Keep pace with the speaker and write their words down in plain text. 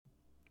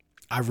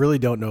I really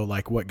don't know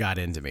like what got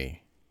into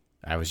me.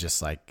 I was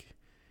just like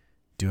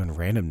doing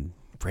random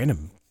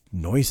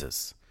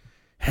noises.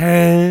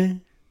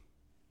 Hey,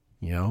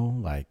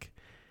 like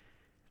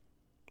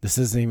this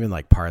isn't even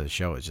like part of the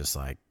show. It's just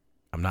like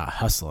I'm not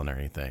hustling or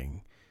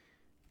anything,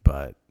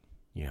 but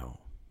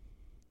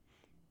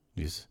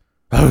just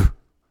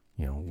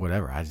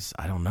whatever. I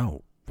don't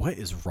know what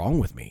is wrong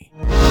with me.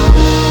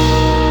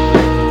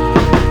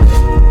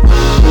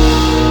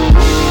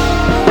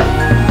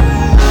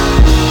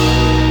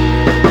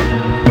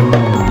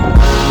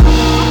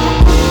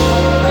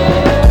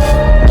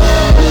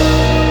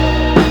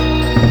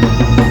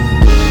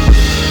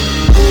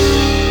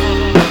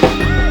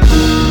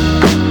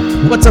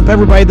 What's up,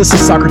 everybody? This is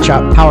Soccer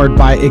Chop, powered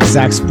by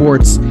Exact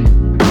Sports.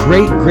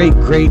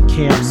 Great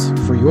camps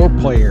for your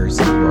players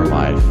in your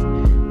life.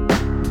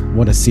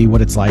 Want to see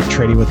what it's like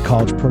trading with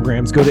college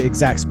programs? Go to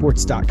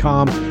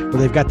exactsports.com,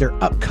 where they've got their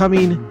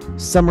upcoming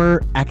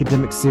summer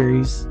academic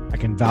series. I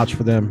can vouch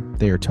for them.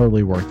 They are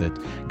totally worth it.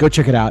 Go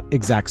check it out,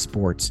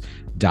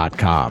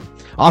 exactsports.com.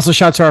 Also,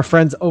 shout out to our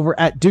friends over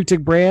at Duke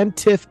Tick Brand,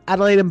 Tiff,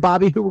 Adelaide, and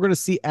Bobby, who we're going to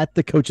see at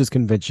the Coaches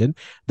Convention.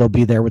 They'll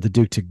be there with the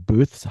Duke Tick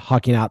booth,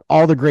 hawking out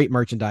all the great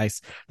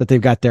merchandise that they've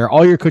got there,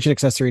 all your coaching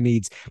accessory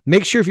needs.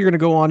 Make sure if you're going to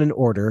go on and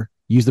order,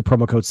 use the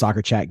promo code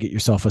SoccerChat, get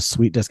yourself a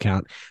sweet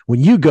discount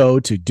when you go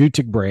to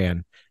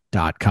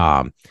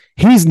DukeTickBrand.com.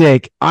 He's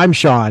Nick. I'm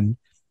Sean.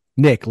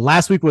 Nick,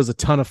 last week was a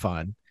ton of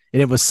fun,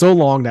 and it was so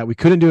long that we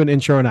couldn't do an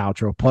intro and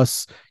outro.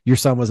 Plus, your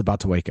son was about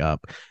to wake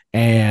up,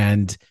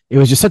 and it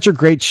was just such a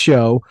great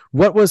show.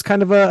 What was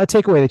kind of a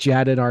takeaway that you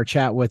had in our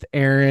chat with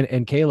Aaron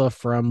and Kayla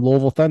from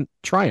Louisville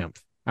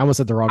Triumph? I almost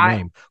said the wrong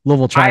name.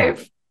 Louisville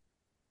Triumph.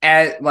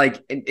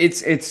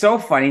 It's so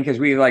funny because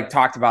we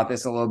talked about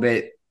this a little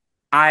bit.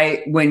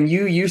 When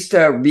you used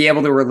to be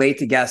able to relate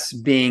to guests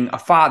being a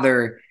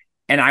father,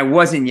 and I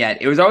wasn't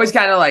yet, it was always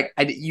kind of like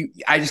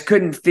I just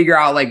couldn't figure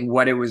out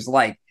what it was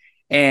like.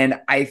 And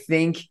I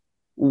think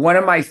one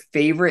of my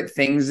favorite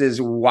things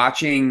is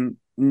watching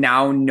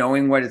now,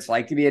 knowing what it's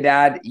like to be a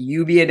dad.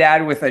 You be a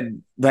dad with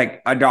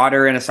a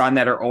daughter and a son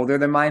that are older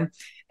than mine,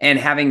 and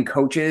having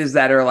coaches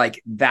that are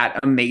that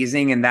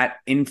amazing and that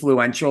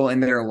influential in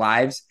their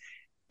lives.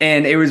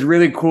 And it was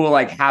really cool,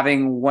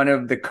 having one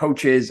of the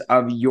coaches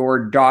of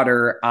your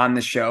daughter on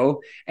the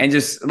show, and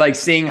just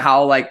seeing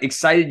how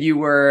excited you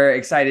were,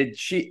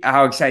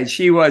 how excited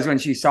she was when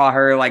she saw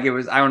her. It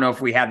was, I don't know if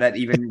we had that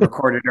even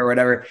recorded or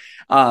whatever.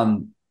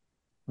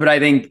 But I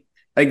think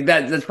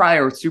that's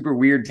probably a super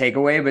weird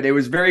takeaway, but it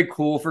was very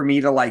cool for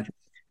me to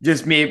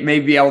just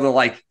maybe be able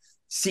to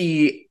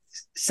see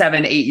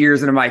 7-8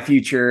 years into my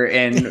future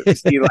and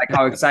see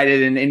how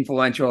excited and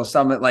influential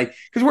some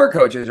because we're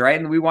coaches, right?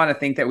 And we want to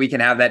think that we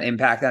can have that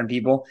impact on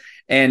people,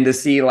 and to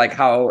see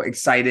how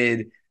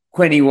excited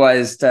Quinny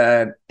was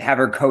to have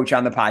her coach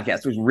on the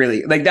podcast was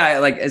really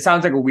that. It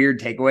sounds like a weird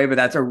takeaway, but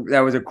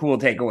that was a cool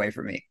takeaway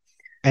for me.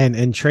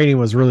 And training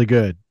was really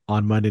good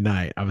on Monday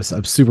night. I'm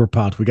super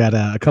pumped. We got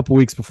a couple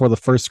weeks before the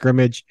first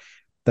scrimmage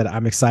that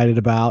I'm excited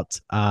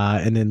about.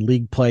 And then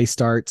league play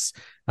starts,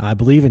 I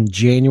believe, in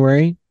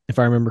January, if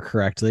I remember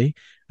correctly.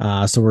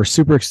 So we're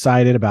super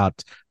excited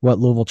about what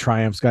Louisville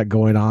Triumph's got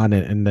going on.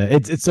 And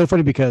it's so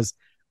funny because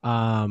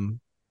I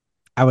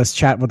was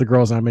chatting with the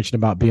girls, and I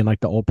mentioned about being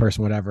the old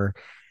person, whatever.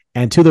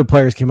 And two of the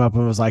players came up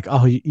and was like,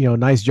 "Oh,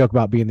 nice joke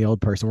about being the old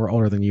person. We're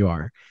older than you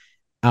are."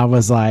 I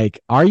was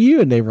like, "Are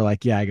you?" And they were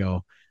like, "Yeah." I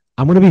go,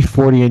 "I'm going to be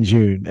 40 in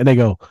June." And they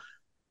go,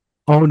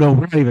 "Oh no,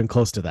 we're not even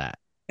close to that."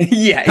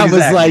 Yeah, exactly. I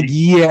was like,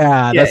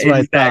 yeah, that's what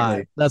exactly. I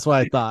thought. That's what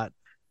I thought.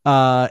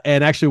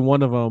 And actually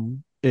one of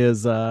them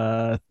is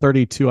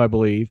 32, I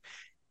believe.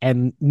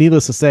 And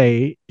needless to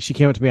say, she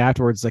came up to me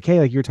afterwards, like,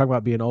 "Hey, you were talking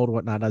about being old and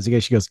whatnot." I was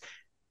like, she goes,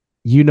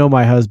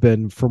 "My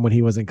husband from when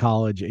he was in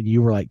college, and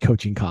you were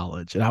coaching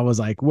college." And I was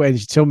like, when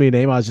she told me a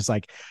name, I was just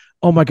like,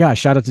 "Oh my gosh,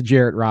 shout out to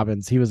Jarrett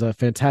Robbins. He was a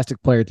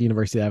fantastic player at the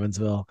University of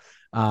Evansville."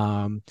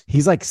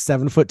 He's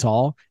 7 foot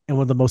tall and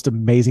one of the most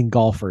amazing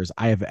golfers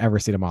I have ever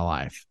seen in my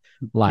life.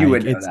 You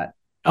would know that.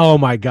 Oh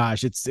my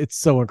gosh, it's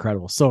so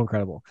incredible, so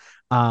incredible.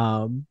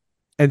 And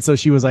so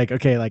she was like,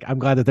 "Okay, I'm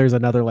glad that there's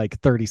another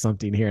 30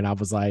 something here." And I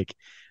was like,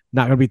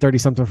 "Not gonna be 30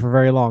 something for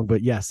very long,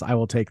 but yes, I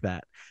will take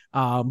that."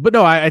 But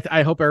no,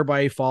 I hope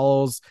everybody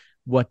follows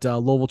what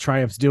Louisville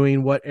Triumph's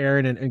doing, what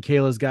Aaron and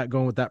Kayla's got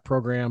going with that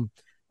program.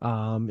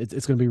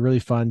 It's going to be really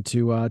fun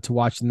to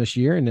watch them this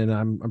year, and then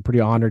I'm pretty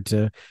honored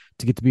to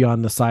get to be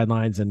on the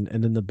sidelines and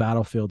in the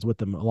battlefields with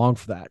them along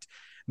for that.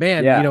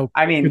 Man, yeah.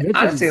 I mean,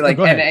 honestly,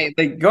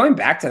 going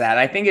back to that,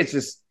 I think it's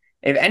just,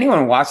 if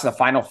anyone watched the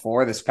Final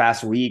Four this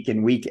past week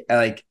and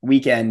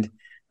weekend,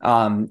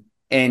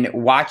 and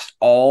watched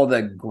all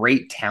the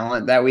great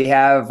talent that we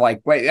have,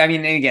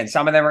 again,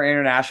 some of them are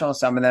international,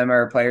 some of them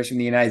are players from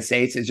the United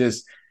States. It's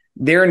just,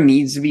 there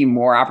needs to be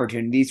more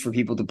opportunities for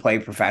people to play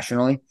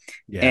professionally.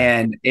 Yeah.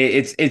 And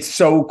it's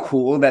so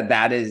cool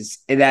that is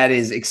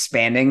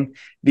expanding,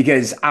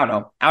 because I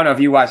don't know if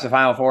you watch the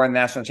Final Four and the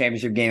national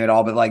championship game at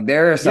all, but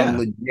there are some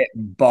legit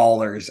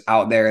ballers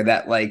out there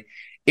that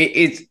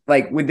it's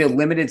like with the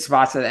limited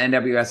spots that the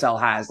NWSL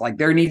has, like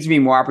there needs to be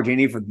more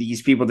opportunity for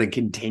these people to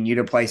continue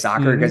to play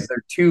soccer because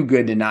they're too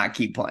good to not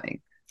keep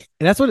playing.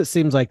 And that's what it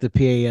seems like the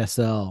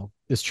PASL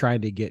is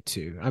trying to get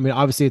to. I mean,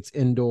 obviously it's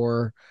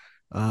indoor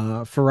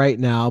for right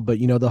now, but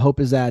the hope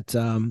is that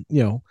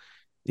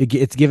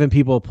it's giving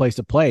people a place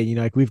to play.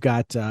 Like we've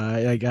got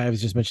like I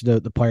was just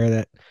mentioned the player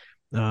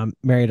that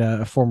married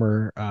a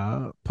former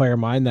player of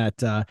mine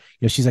that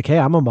she's like, hey,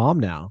 I'm a mom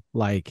now.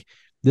 Like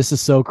this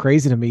is so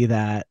crazy to me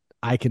that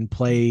I can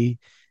play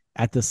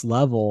at this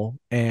level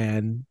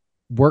and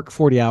work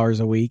 40 hours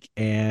a week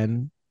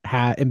and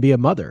be a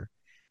mother.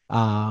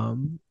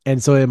 And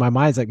so in my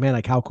mind, it's like, man,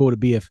 like how cool would it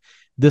be if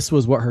this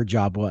was what her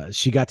job was?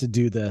 She got to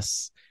do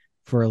this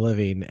for a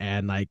living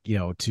and like,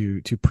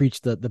 to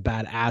preach the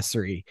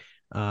badassery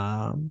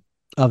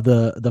of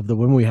the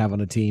women we have on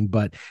the team.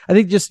 But I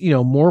think just,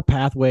 more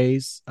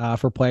pathways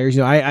for players.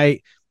 I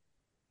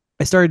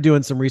started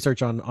doing some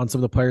research on some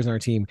of the players on our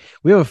team.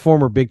 We have a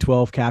former Big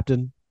 12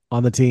 captain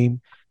on the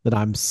team that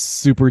I'm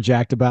super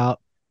jacked about.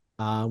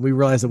 We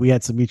realized that we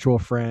had some mutual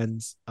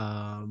friends.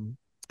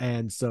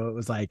 And so it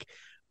was like,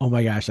 oh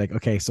my gosh, like,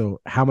 okay,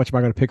 so how much am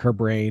I going to pick her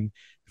brain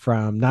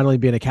from not only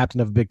being a captain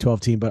of a Big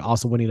 12 team, but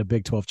also winning a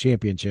Big 12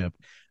 championship?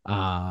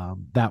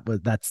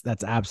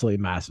 That's absolutely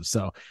massive.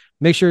 So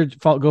make sure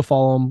to go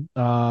follow them,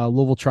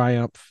 Louisville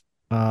Triumph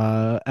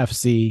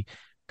FC.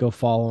 Go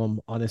follow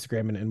them on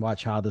Instagram and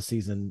watch how the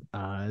season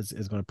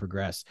is going to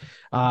progress.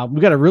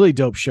 We got a really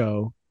dope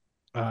show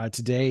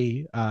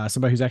today.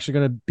 Somebody who's actually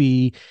going to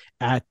be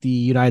at the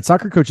United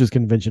Soccer Coaches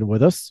Convention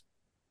with us.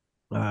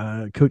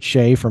 Coach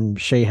Shay from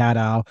Shay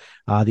Haddow,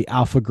 the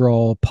Alpha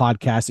Girl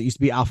podcast. It used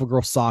to be Alpha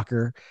Girl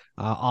Soccer.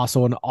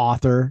 Also an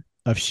author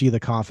of She the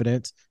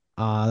Confident.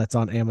 That's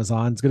on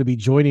Amazon. It's going to be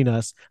joining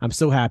us. I'm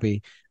so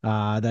happy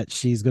that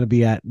she's going to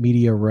be at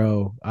Media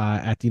Row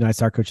at the United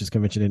Star Coaches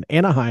Convention in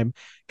Anaheim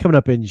coming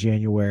up in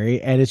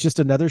January. And it's just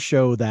another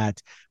show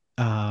that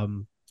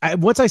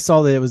once I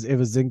saw that it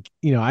was in,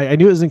 I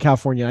knew it was in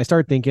California. And I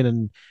started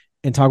thinking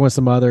and talking with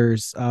some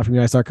others from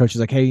United Star Coaches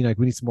like, hey,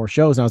 we need some more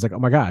shows. And I was like, oh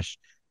my gosh,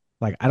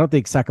 like I don't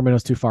think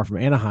Sacramento's too far from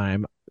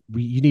Anaheim.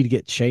 You need to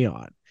get Shay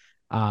on.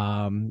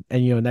 And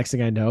next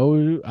thing I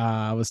know,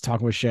 I was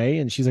talking with Shay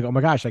and she's like, oh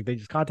my gosh, like they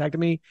just contacted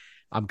me.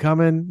 I'm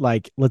coming,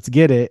 like, let's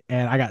get it.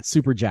 And I got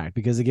super jacked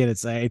because again,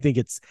 I think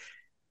it's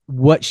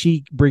what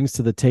she brings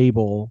to the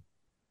table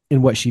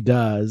and what she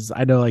does.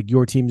 I know like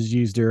your team's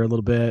used her a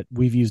little bit.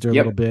 We've used her a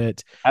little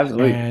bit.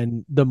 Absolutely.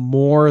 And the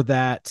more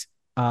that,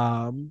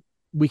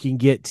 we can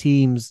get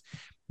teams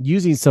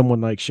using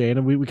someone like Shay,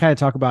 and we kind of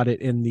talk about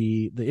it in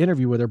the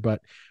interview with her,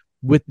 but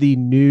with the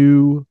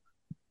new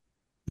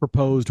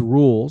proposed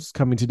rules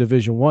coming to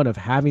Division I of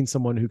having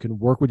someone who can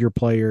work with your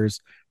players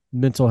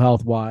mental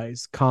health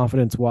wise,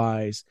 confidence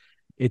wise.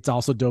 It's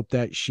also dope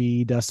that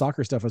she does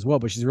soccer stuff as well,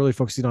 but she's really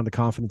focusing on the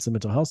confidence and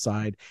mental health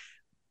side.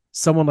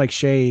 Someone like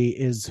Shay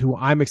is who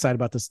I'm excited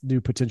about this new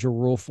potential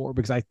rule for,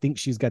 because I think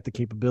she's got the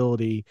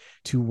capability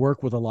to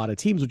work with a lot of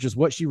teams, which is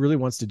what she really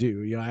wants to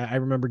do. I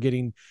remember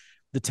getting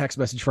the text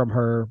message from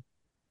her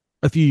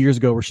a few years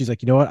ago where she's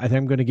like, you know what, I think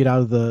I'm going to get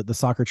out of the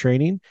soccer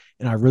training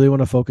and I really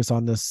want to focus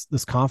on this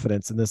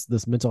confidence and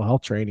this mental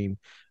health training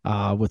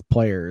with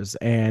players.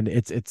 And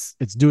it's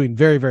doing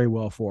very, very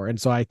well for her. And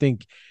so I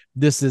think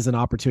this is an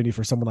opportunity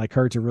for someone like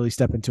her to really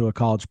step into a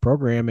college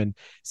program and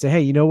say, hey,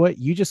 you know what,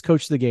 you just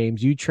coach the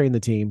games, you train the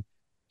team.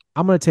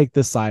 I'm going to take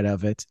this side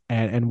of it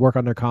and work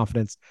on their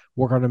confidence,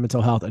 work on their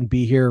mental health, and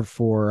be here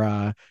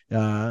for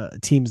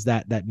teams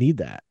that need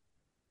that.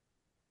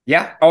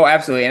 Yeah. Oh,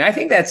 absolutely. And I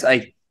think that's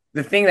like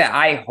the thing that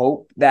I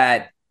hope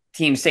that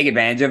teams take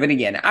advantage of. And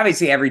again,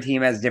 obviously every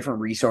team has different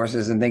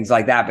resources and things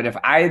like that. But if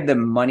I had the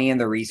money and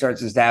the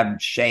resources to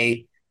have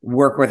Shay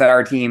work with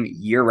our team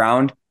year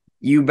round,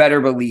 you better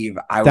believe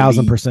I would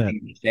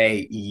 1,000%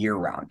 Shay year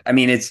round. I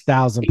mean, it's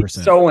 1,000%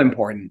 so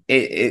important.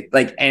 It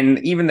like, and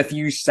even the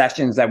few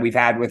sessions that we've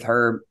had with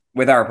her,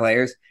 with our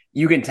players,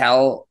 you can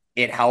tell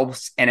it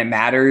helps and it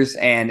matters.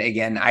 And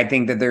again, I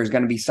think that there's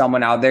going to be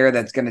someone out there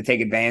that's going to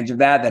take advantage of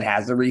that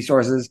has the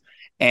resources.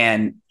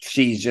 And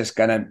she's just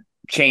going to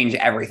change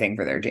everything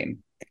for their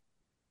team.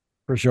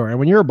 For sure. And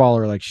when you're a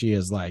baller like she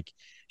is, like,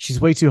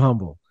 she's way too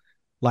humble.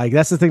 Like,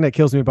 that's the thing that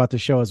kills me about the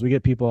show is we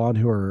get people on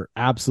who are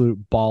absolute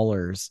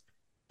ballers,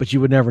 but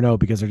you would never know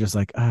because they're just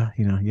like, yeah,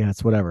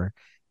 it's whatever.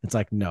 It's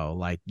like, no,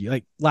 like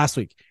last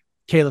week,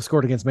 Kayla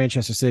scored against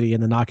Manchester City in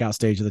the knockout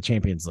stage of the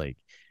Champions League,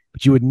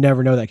 but you would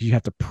never know that because you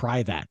have to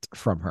pry that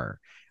from her.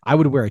 I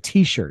would wear a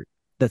t-shirt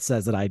that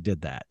says that I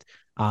did that.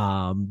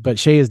 But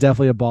Shay is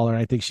definitely a baller, and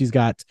I think she's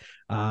got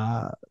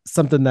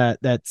something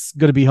that's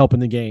going to be helping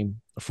the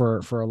game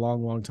for a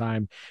long, long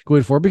time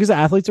going forward, because the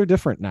athletes are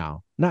different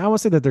now. Now, I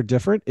won't say that they're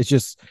different. It's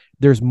just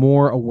there's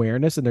more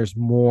awareness and there's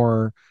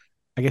more,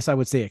 I guess I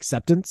would say,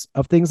 acceptance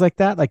of things like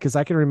that. Like, because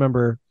I can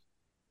remember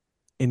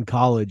in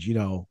college,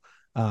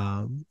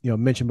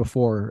 mentioned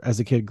before as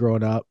a kid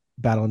growing up,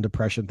 battling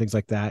depression, things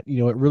like that.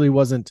 It really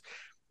wasn't.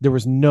 There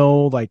was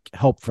no like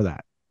help for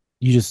that.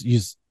 You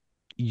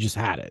just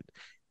had it.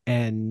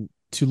 And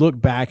to look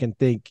back and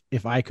think,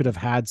 if I could have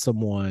had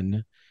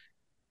someone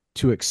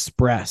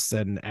express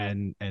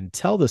and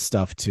tell this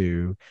stuff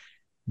to,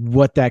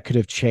 what that could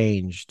have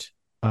changed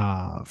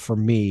for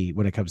me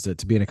when it comes to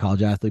being a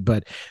college athlete.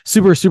 But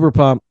super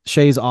pumped.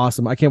 Shay's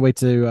awesome. I can't wait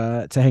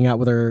to hang out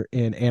with her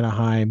in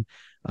Anaheim.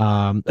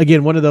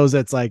 Again, one of those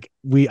that's like,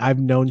 I've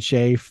known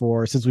Shay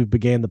since we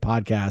began the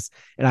podcast,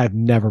 and I've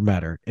never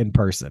met her in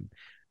person.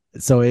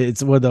 So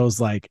it's one of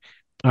those like,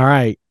 all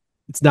right,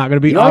 it's not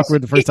going to be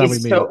awkward the first time we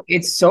meet.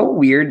 It's so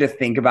weird to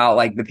think about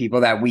like the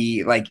people that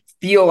we like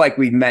feel like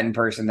we've met in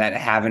person that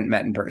haven't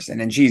met in person.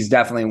 And she's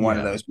definitely one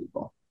of those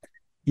people.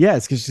 Yeah,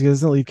 it's because she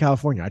doesn't leave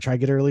California. I try to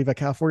get her to leave at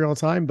California all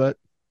the time, but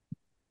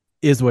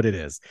is what it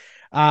is.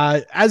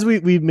 As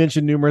we've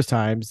mentioned numerous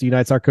times, the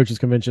United Soccer Coaches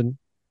Convention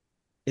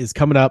is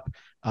coming up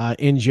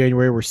in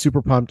January. We're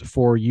super pumped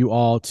for you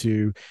all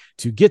to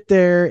get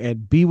there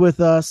and be with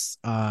us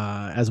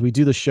as we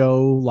do the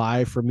show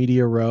live for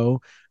Media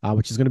Row,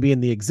 which is going to be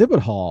in the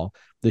exhibit hall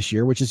this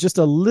year, which is just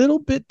a little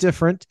bit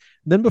different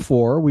than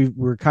before.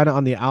 We're kind of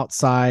on the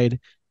outside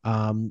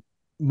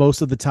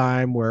most of the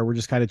time, where we're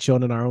just kind of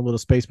chilling in our own little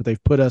space, but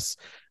they've put us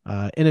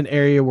in an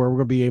area where we're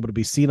going to be able to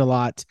be seen a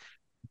lot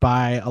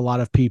by a lot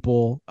of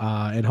people,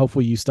 and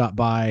hopefully you stop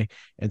by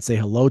and say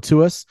hello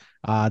to us.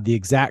 The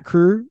Exact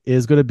crew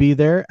is going to be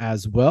there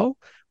as well,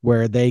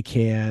 where they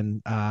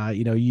can,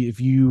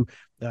 if you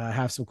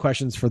have some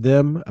questions for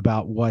them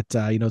about what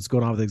what's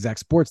going on with Exact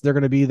Sports, they're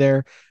going to be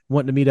there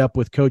wanting to meet up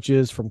with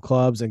coaches from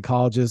clubs and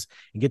colleges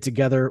and get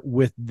together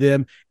with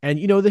them. And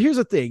here's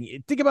the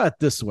thing: think about it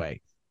this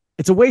way.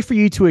 It's a way for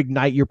you to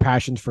ignite your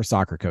passion for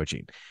soccer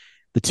coaching.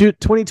 The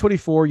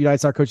 2024 United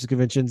Soccer Coaches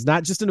Convention is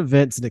not just an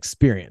event, it's an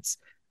experience.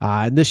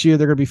 And this year,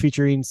 they're going to be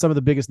featuring some of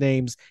the biggest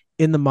names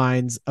in the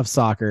minds of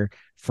soccer,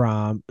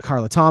 from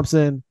Carla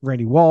Thompson,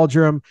 Randy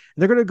Waldrum. And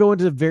they're going to go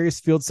into various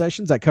field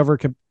sessions that cover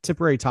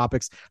contemporary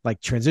topics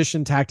like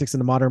transition tactics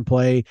into modern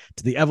play,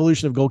 to the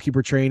evolution of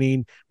goalkeeper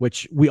training,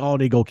 which we all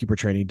need goalkeeper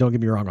training. Don't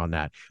get me wrong on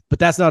that. But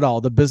that's not all.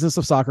 The business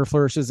of soccer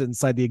flourishes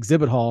inside the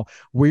exhibit hall,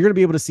 where you're going to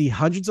be able to see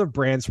hundreds of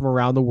brands from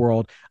around the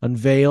world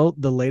unveil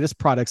the latest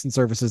products and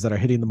services that are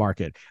hitting the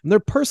market. And they're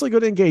personally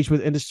going to engage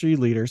with industry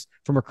leaders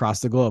from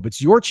across the globe.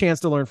 It's your chance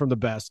to learn from the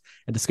best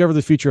and discover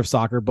the future of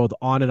soccer, both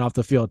on and off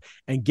the field.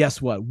 And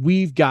guess what?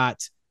 We've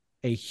got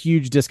a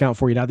huge discount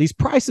for you. Now, these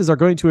prices are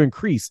going to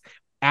increase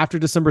after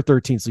December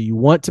 13th. So you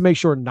want to make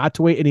sure not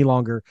to wait any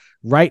longer.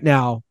 Right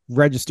now,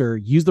 register,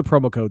 use the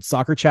promo code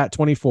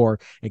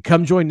SoccerChat24, and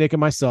come join Nick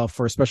and myself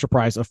for a special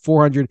price of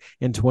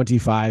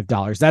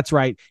 $425. That's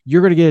right.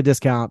 You're going to get a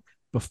discount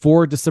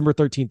before December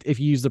 13th if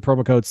you use the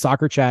promo code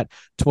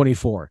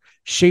SoccerChat24.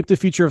 Shape the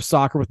future of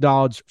soccer with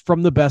knowledge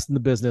from the best in the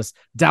business.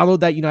 Download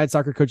that United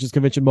Soccer Coaches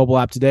Convention mobile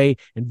app today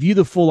and view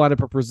the full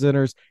lineup of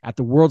presenters at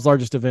the world's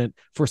largest event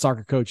for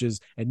soccer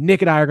coaches. And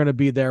Nick and I are going to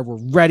be there. We're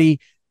ready.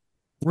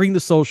 Bring the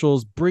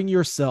socials. Bring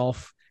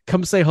yourself.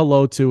 Come say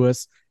hello to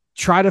us.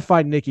 Try to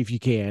find Nick if you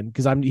can,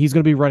 because he's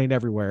going to be running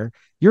everywhere.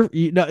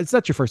 It's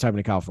not your first time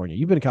in California.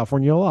 You've been in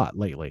California a lot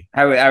lately.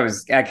 I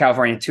was at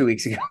California 2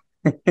 weeks ago.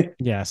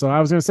 Yeah, so I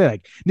was going to say,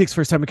 like, Nick's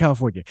first time in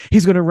California.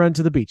 He's going to run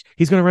to the beach.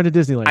 He's going to run to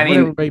Disneyland. I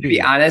mean, to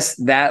be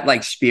honest, that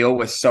like spiel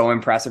was so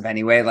impressive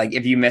anyway. Like,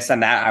 if you missed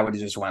on that, I would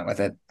have just went with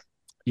it.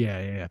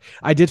 Yeah.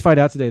 I did find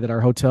out today that our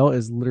hotel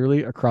is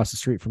literally across the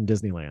street from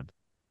Disneyland.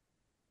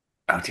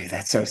 Oh, dude,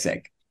 that's so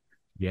sick.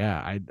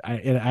 Yeah,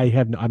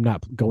 I'm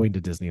not going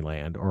to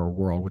Disneyland or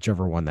World,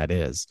 whichever one that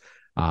is.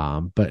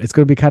 But it's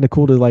going to be kind of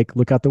cool to like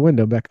look out the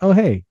window and be like, oh,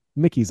 hey,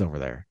 Mickey's over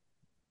there.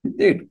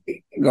 Dude,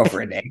 go for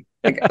a day.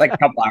 like a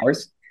couple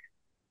hours.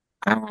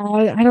 I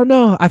don't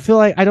know. I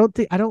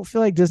don't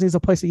feel like Disney's a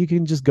place that you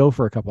can just go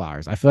for a couple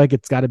hours. I feel like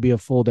it's got to be a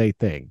full day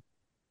thing.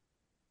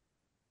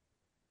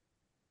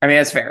 I mean,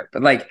 that's fair,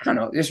 but like, I don't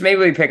know, just maybe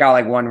we pick out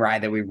like one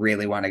ride that we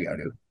really want to go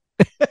to.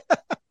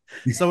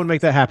 Someone make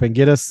that happen.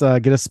 Get us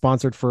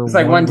sponsored for it's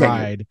like one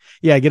ride. Ticket.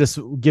 Yeah, get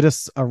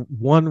us a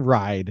one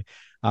ride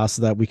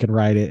so that we can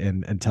ride it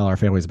and tell our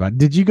families about it.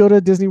 Did you go to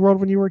Disney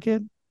World when you were a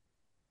kid?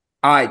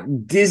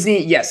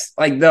 Disney, yes.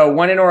 Like the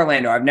one in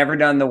Orlando. I've never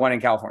done the one in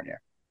California.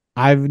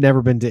 I've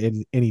never been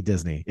to any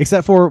Disney,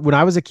 except for when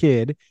I was a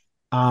kid.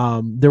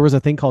 There was a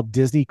thing called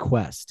Disney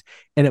Quest,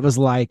 and it was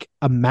like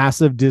a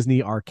massive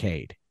Disney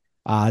arcade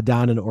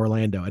down in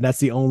Orlando. And that's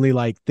the only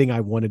like thing I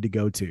wanted to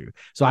go to.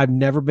 So I've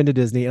never been to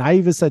Disney. And I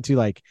even said to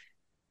like,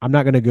 I'm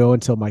not going to go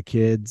until my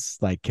kids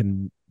like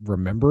can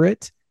remember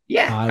it.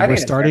 Yeah. They're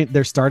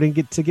starting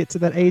to get to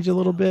that age a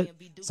little bit.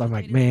 So I'm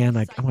like, man,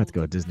 like I'm going to have to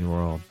go to Disney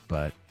World,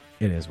 but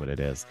it is what it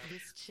is.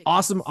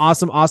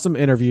 Awesome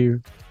interview.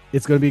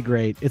 It's going to be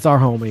great. It's our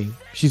homie.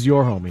 She's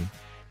your homie.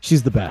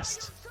 She's the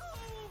best.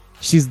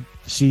 She's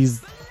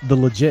the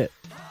legit.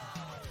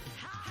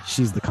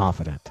 She's the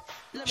confident.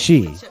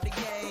 She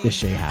is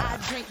Shay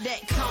Haddow.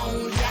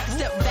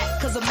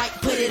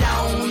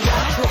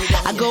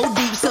 I go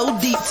deep, so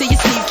deep till you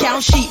see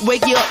count sheep.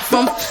 Wake you up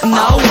from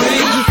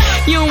nowhere.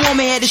 You don't want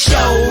me here to show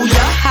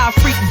ya how I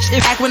freak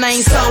back when I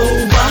ain't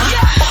sober.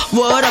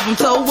 What up, I'm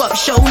toe up,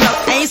 showing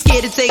up. Ain't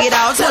scared to take it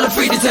out, tell her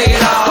free to take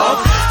it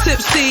off.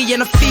 Tipsy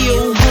and I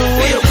feel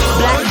good.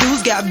 Black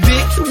dudes got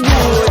big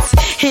woods.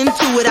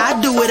 into it, I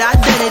do it, I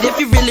done it. If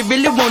you really,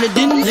 really want it,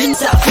 then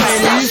stop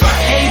playing.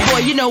 Hey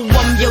boy, you know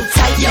I'm your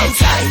type, yeah.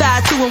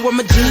 5'2" and wear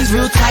my jeans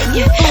real tight,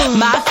 yeah.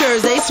 My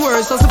curves, they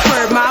swerve, so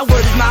superb. My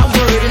word is my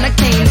word, and I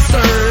came to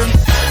serve.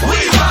 We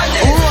run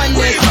it.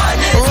 It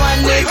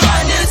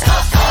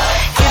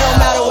don't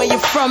matter where you're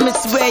from,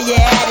 it's where you're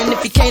at. And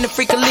if you can't a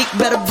freak a leak,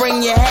 better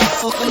bring your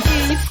hat.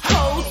 East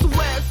Coast,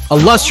 West.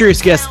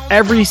 Illustrious guest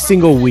every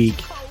single week.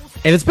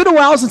 And it's been a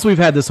while since we've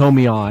had this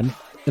homie on,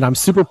 and I'm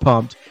super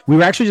pumped. We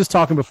were actually just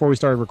talking before we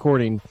started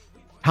recording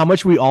how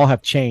much we all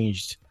have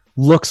changed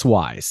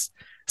looks-wise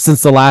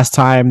since the last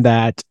time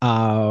that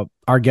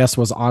our guest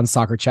was on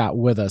Soccer Chat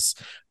with us.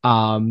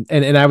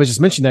 And I was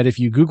just mentioning that if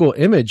you Google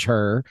image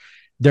her,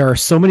 there are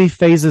so many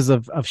phases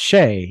of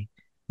Shay,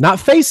 not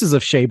faces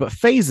of Shay, but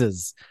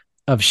phases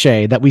of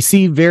Shay, that we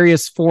see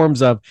various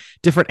forms of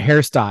different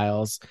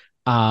hairstyles.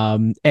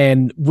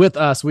 And with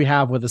us, we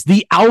have with us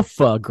the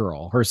alpha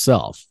girl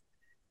herself,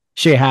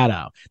 Shay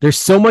Haddow. There's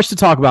so much to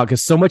talk about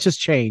because so much has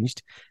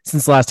changed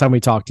since the last time we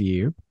talked to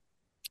you.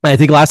 I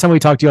think last time we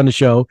talked to you on the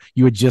show,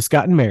 you had just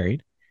gotten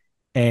married,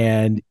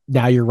 and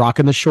now you're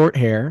rocking the short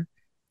hair,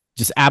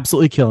 just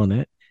absolutely killing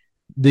it.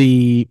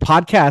 The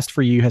podcast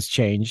for you has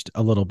changed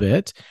a little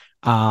bit,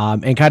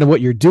 and kind of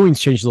what you're doing's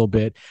changed a little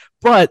bit.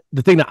 But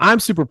the thing that I'm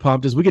super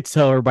pumped is we get to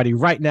tell everybody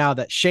right now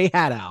that Shay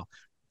Haddow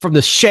from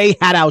the Shay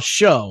Haddow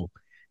Show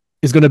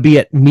is going to be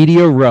at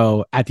Media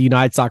Row at the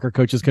United Soccer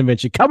Coaches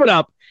Convention coming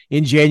up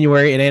in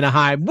January in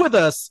Anaheim with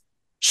us,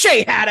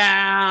 Shay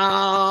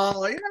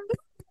Haddow.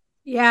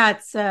 Yeah,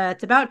 it's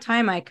about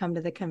time I come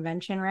to the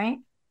convention, right?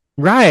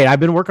 Right.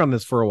 I've been working on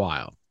this for a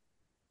while.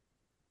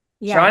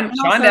 Yeah,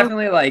 Sean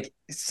definitely like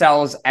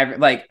sells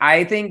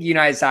I think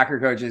United Soccer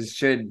Coaches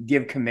should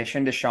give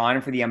commission to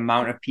Sean for the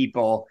amount of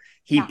people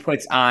he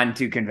puts on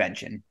to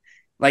convention.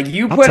 Like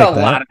you put a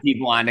lot of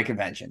people on to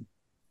convention.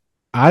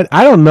 I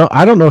don't know.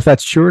 I don't know if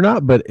that's true or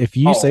not, but if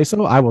you say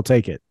so, I will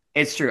take it.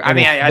 It's true. I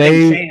mean, I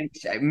think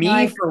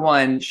for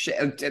one,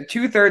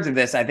 2/3 of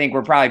this, I think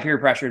we're probably peer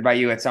pressured by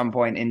you at some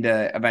point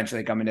into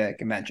eventually coming to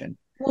convention.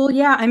 Well,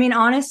 yeah. I mean,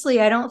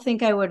 honestly, I don't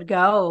think I would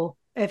go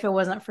if it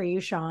wasn't for you,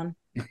 Sean.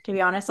 To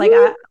be honest,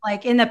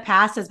 like in the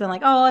past, it's been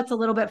like, oh, it's a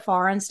little bit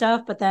far and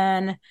stuff, but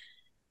then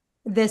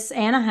this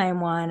Anaheim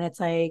one, it's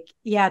like,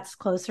 yeah, it's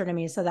closer to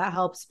me, so that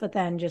helps. But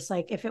then just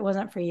like if it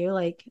wasn't for you,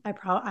 like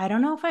I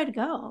don't know if I'd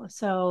go.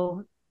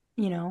 So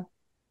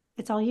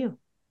it's all you.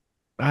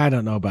 I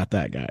don't know about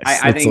that, guys.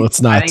 I think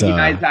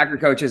United Soccer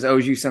Coaches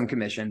owes you some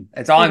commission.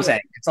 That's all I'm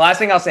saying. It's the last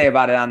thing I'll say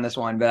about it on this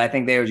one, but I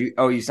think they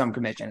owe you some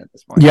commission at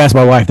this point. Yes,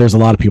 my wife. There's a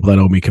lot of people that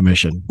owe me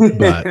commission,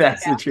 but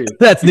that's the truth.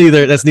 That's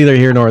neither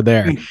here nor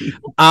there.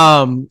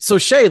 So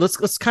Shay,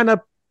 let's kind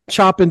of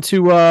chop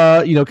into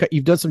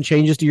you've done some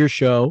changes to your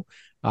show.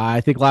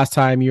 I think last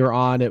time you were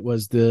on, it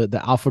was the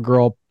Alpha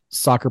Girl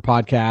Soccer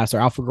podcast or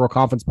Alpha Girl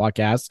Conference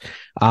podcast.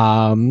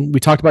 We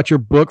talked about your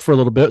book for a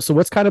little bit. So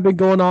what's kind of been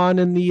going on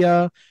in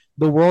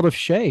the world of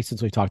Shay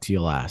since we talked to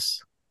you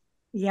last?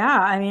 Yeah,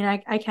 I mean,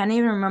 I can't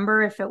even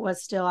remember if it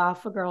was still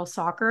Alpha Girl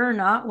Soccer or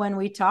not when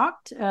we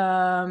talked.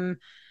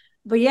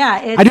 But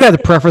yeah, I do have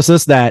to preface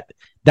this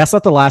that's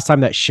not the last time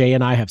that Shay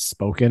and I have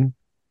spoken.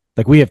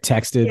 Like we have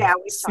texted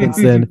since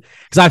then,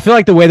 because I feel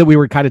like the way that we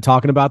were kind of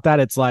talking about that,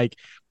 it's like,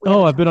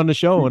 oh, I've been on the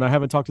show and I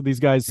haven't talked to these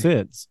guys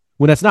since.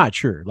 When that's not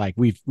true. Like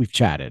we've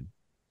chatted.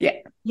 Yeah.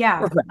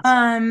 Yeah.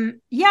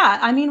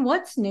 I mean,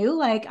 what's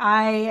new?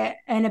 And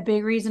a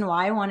big reason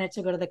why I wanted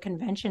to go to the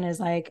convention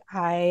is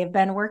I've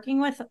been working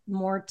with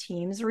more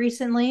teams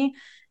recently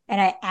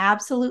and I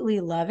absolutely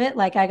love it.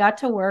 Like I got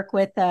to work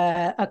with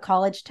a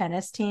college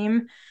tennis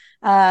team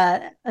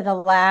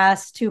the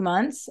last 2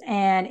 months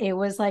and it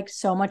was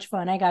so much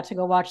fun. I got to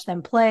go watch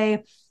them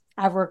play.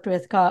 I've worked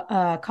with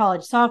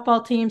college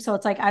softball teams. So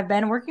it's I've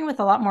been working with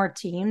a lot more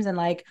teams and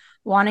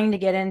wanting to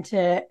get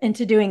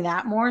into doing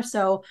that more.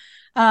 So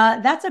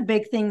that's a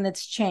big thing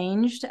that's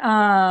changed.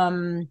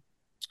 Honestly,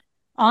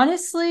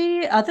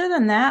 other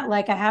than that,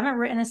 I haven't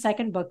written a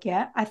second book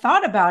yet. I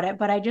thought about it,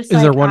 but I just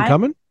Is there one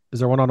coming? Is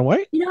there one on the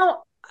way?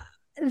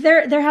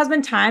 There has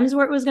been times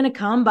where it was going to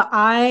come, but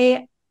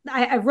I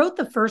wrote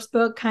the first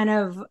book kind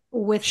of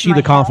with She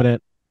the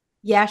Confident.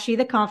 Yeah, She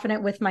the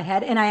Confident with my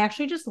head. And I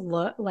actually just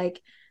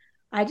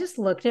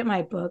looked at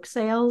my book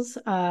sales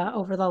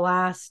over the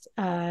last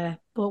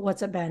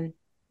what's it been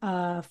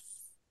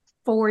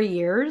 4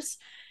 years,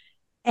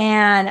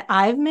 and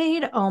I've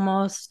made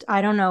almost,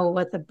 I don't know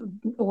what the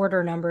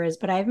order number is,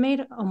 but I've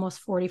made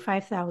almost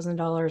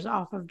 $45,000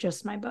 off of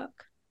just my book.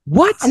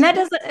 What? And that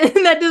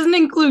doesn't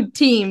include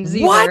teams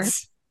either. What?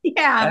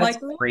 Yeah,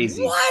 that's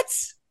crazy. What?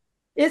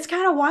 It's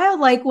kind of wild.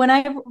 When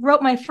I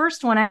wrote my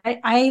first one,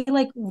 I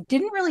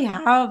didn't really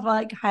have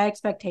high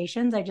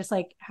expectations. I just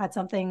had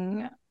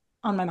something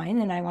on my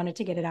mind and I wanted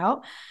to get it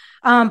out.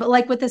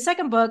 But with the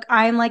second book,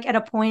 I'm at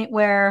a point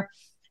where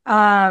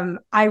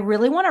I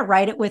really want to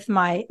write it with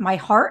my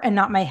heart and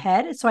not my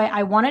head. So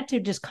I want it to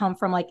just come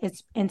from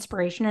its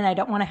inspiration, and I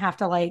don't want to have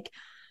to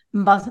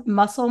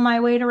muscle my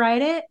way to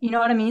write it. You know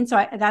what I mean?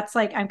 So that's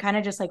I'm kind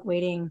of just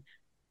waiting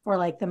for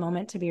the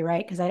moment to be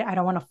right, because I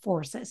don't want to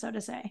force it, so to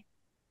say.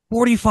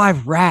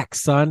 45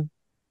 racks, son.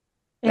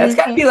 That's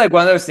got to be like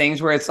one of those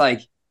things where it's like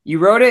you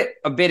wrote it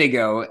a bit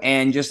ago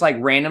and just like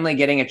randomly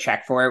getting a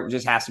check for it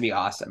just has to be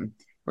awesome.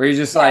 Where you're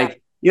just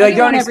like, you like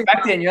don't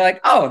expect it and you're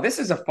like, oh, this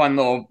is a fun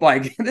little,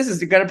 like, this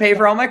is going to pay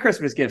for all my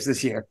Christmas gifts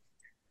this year.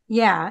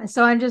 Yeah.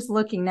 So I'm just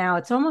looking now.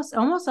 It's almost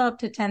up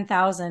to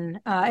 10,000.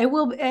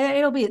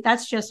 It'll be,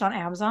 that's just on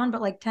Amazon,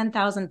 but like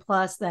 10,000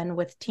 plus then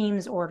with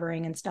teams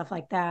ordering and stuff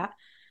like that.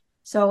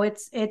 So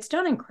it's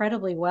done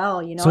incredibly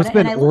well, you know. So it's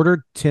been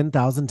ordered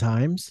 10,000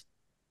 times.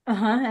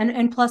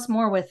 And plus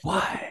more with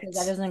that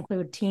doesn't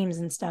include teams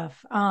and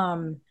stuff.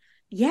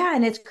 Yeah,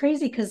 and it's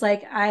crazy because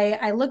like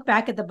I look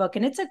back at the book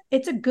and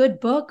it's a good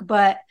book,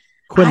 but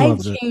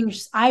I've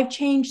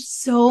changed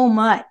so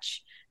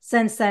much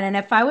since then. And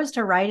if I was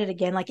to write it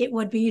again, like it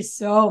would be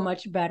so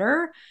much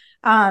better.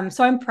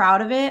 So I'm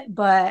proud of it,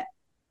 but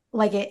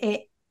like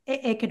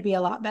it could be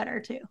a lot better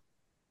too.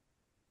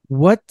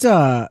 So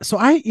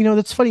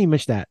that's funny you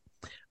mentioned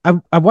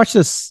that. I watched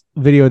this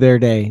video the other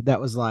day that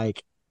was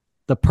like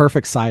the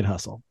perfect side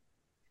hustle.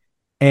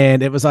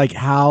 And it was like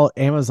how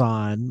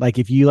Amazon, like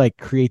if you like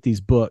create these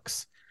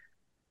books,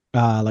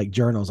 like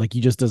journals, like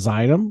you just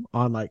design them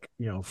on like,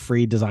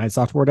 free design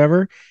software,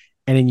 whatever.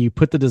 And then you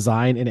put the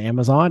design in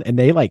Amazon and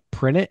they like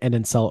print it and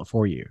then sell it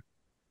for you.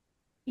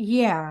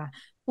 Yeah.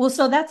 Well,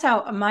 so that's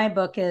how my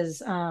book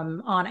is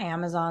on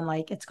Amazon.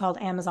 Like it's called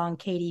Amazon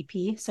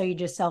KDP. So you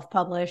just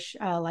self-publish.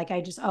 Like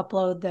I just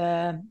upload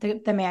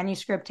the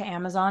manuscript to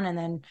Amazon and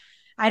then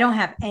I don't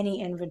have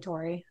any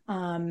inventory.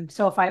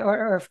 So if I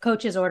order, or if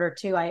coaches order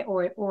too, I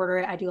order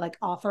it. I do like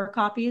author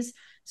copies.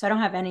 So I don't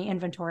have any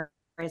inventory.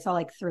 It's all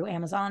like through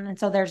Amazon. And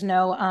so there's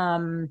no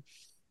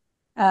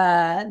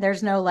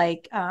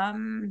like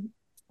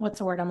what's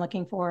the word I'm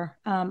looking for?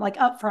 Like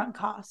upfront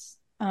costs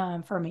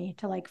for me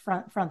to like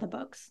front the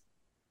books.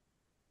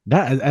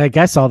 That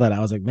I saw that. I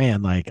was like,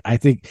 man, like I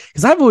think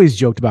because I've always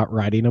joked about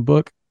writing a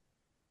book,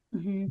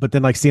 but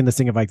then like seeing this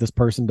thing of like this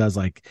person does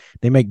like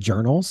they make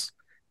journals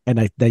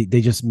and they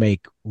just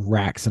make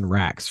racks and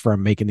racks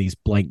from making these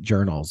blank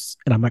journals.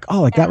 And I'm like,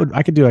 oh, like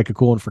I could do like a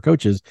cool one for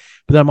coaches.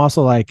 But then I'm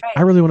also like,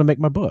 I really want to make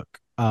my book.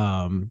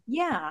 I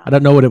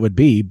don't know what it would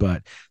be,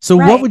 but so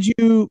what would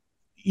you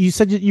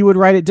said you would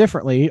write it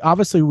differently.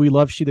 Obviously we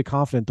love She the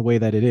Confident the way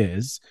that it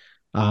is.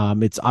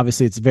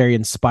 It's very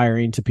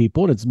inspiring to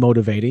people and it's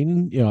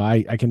motivating.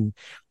 I can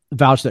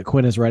vouch that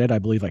Quinn has read it, I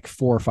believe like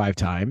 4 or 5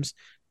 times.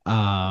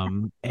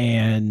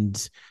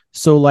 And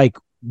so like,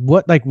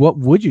 what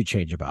would you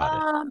change about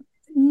it?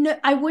 No,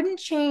 I wouldn't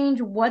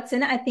change what's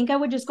in it. I think I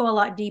would just go a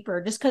lot deeper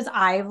just because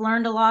I've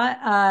learned a lot,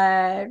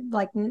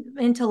 like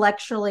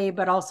intellectually,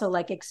 but also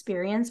like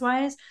experience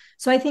wise.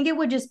 So I think it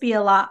would just be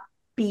a lot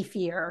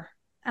beefier.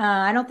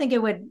 I don't think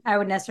I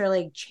would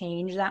necessarily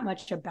change that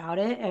much about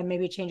it and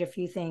maybe change a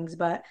few things,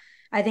 but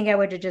I think I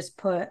would just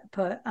put,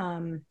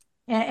 and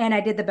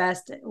I did the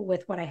best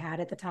with what I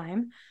had at the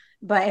time.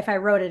 But if I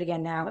wrote it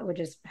again now, it would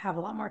just have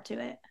a lot more to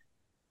it.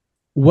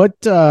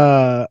 What,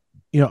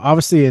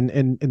 obviously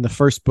in the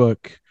first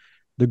book,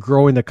 the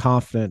growing the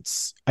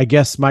confidence, I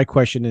guess my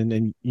question,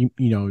 and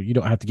you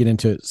don't have to get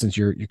into it since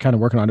you're kind of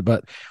working on it,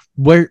 but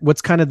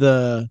what's kind of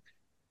the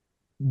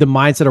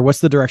mindset or what's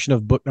the direction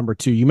of book number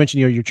 2? You mentioned,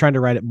 you're trying to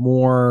write it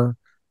more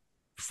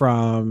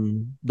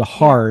from the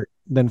heart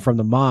than from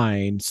the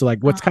mind. So like,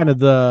 what's kind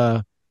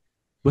of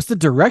what's the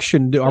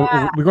direction?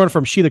 Are we going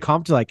from She the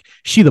Confident to like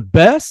She the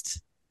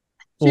Best?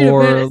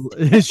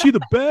 Is she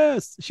the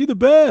best? She the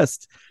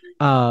best?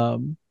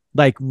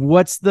 Like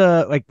what's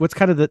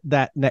kind of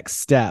that next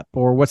step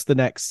or what's the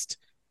next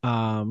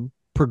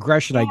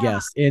progression, I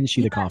guess, in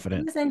She the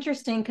Confident? It's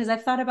interesting because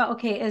I've thought about,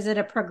 okay, is it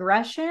a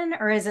progression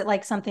or is it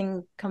like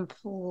something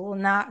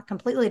not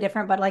completely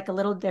different, but like a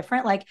little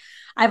different? Like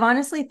I've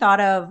honestly thought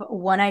of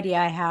one idea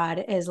I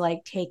had is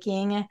like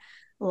taking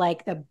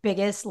like the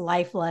biggest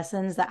life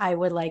lessons that I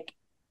would like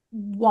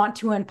want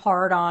to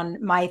impart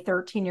on my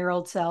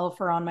 13-year-old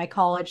self or on my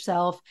college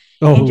self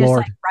and just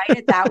like write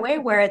it that way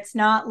where it's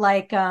not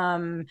like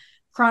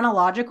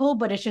chronological,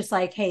 but it's just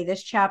like, hey,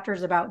 this chapter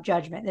is about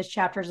judgment, this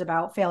chapter is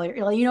about failure,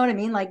 you know what I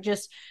mean? Like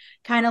just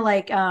kind of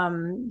like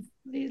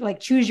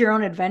choose your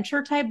own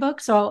adventure type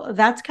book. So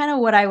that's kind of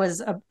what I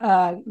was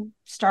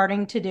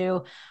starting to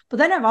do. But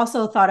then I've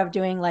also thought of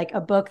doing like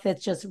a book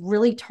that's just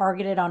really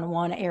targeted on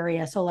one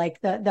area. So like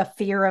the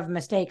fear of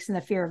mistakes and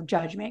the fear of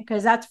judgment,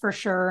 because that's for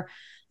sure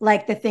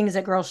like the things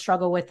that girls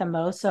struggle with the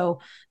most.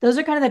 So those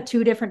are kind of the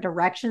 2 different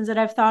directions that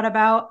I've thought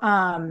about.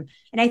 And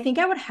I think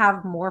I would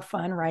have more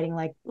fun writing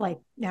like, I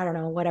don't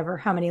know, whatever,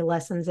 how many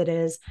lessons it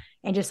is,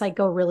 and just like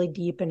go really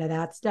deep into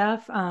that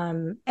stuff.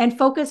 And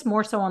focus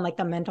more so on like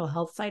the mental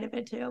health side of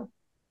it too.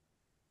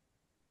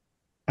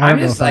 I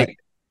don't know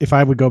if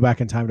I would go back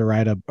in time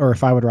to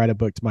if I would write a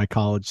book to my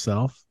college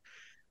self.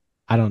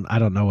 I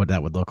don't know what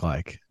that would look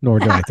like, nor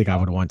do I think I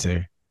would want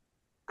to.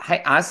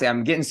 Honestly,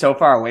 I'm getting so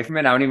far away from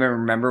it. I don't even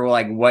remember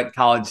like what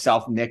college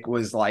self Nick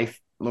was like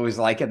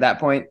at that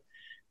point.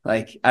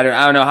 Like, I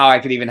don't know how I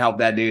could even help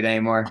that dude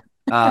anymore.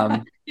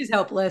 He's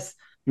helpless.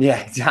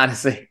 Yeah,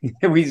 honestly,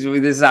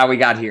 this is how we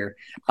got here.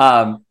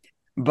 But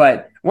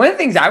But one of the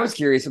things I was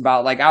curious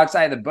about, like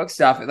outside of the book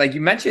stuff, like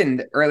you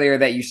mentioned earlier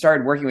that you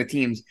started working with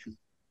teams.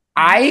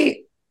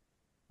 I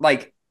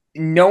like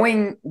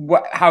knowing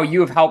how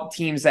you have helped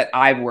teams that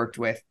I've worked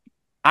with.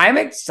 I'm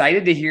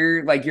excited to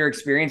hear like your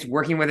experience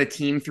working with a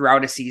team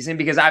throughout a season,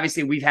 because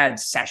obviously we've had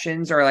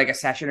sessions or like a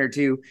session or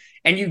two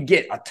and you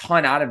get a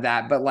ton out of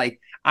that. But like,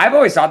 I've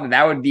always thought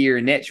that would be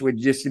your niche, would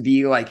just to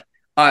be like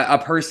a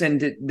person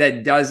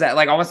that does that,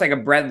 like almost like a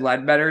Brett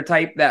Ledbetter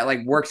type that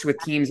like works with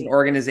teams and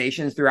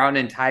organizations throughout an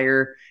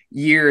entire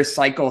year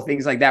cycle,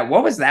 things like that.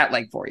 What was that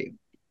like for you?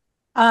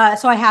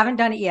 So I haven't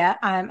done it yet.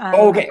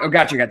 Okay. Oh,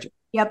 gotcha.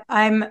 Yep.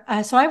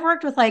 So I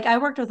worked with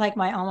like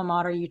my alma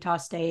mater, Utah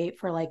State,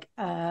 for like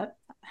a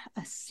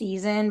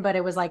season, but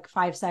it was like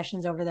 5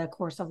 sessions over the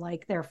course of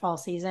like their fall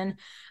season.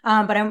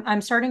 But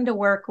I'm starting to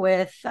work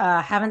with,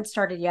 haven't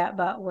started yet,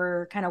 but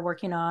we're kind of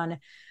working on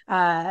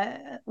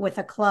with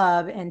a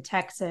club in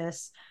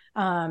Texas,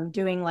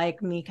 doing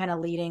like me kind of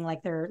leading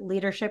like their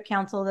leadership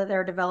council that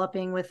they're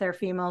developing with their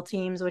female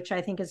teams, which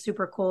I think is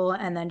super cool.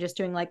 And then just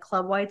doing like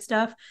club wide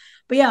stuff.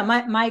 But yeah,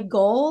 my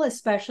goal,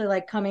 especially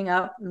like coming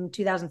up in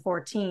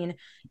 2014,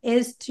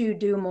 is to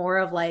do more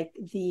of like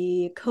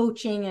the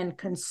coaching and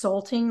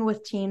consulting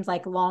with teams,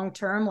 like long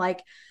term.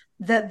 Like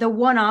the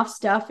one-off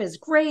stuff is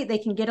great, they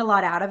can get a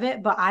lot out of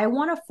it, but I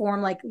want to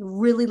form like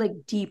really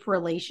like deep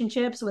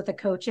relationships with the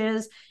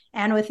coaches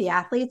and with the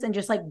athletes, and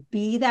just like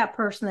be that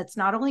person that's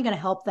not only going to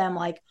help them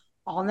like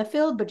on the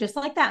field, but just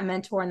like that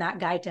mentor and that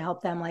guide to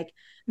help them like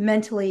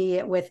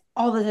mentally with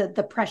all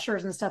the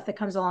pressures and stuff that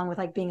comes along with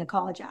like being a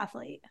college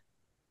athlete.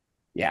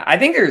 Yeah, I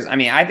think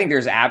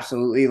there's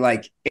absolutely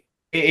like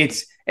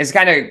it's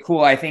kind of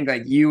cool. I think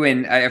like you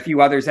and a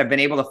few others have been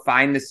able to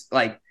find this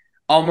like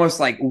almost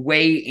like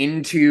way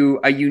into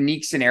a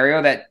unique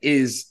scenario that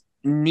is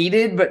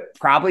needed, but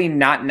probably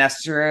not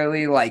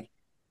necessarily like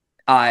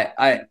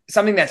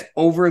something that's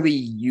overly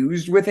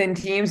used within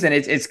teams. And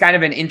it's kind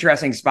of an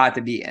interesting spot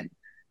to be in.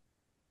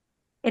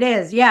 It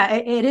is. Yeah,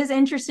 it is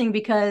interesting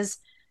because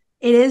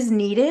it is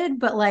needed,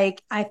 but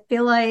like, I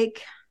feel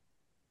like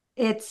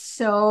it's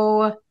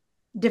so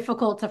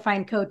difficult to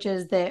find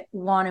coaches that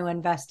want to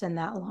invest in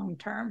that long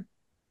term.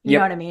 You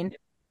know what I mean?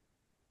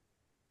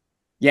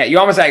 Yeah, you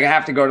almost like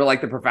have to go to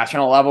like the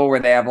professional level where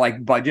they have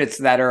like budgets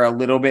that are a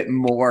little bit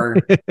more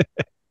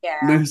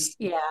loose.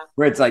 Yeah,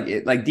 where it's like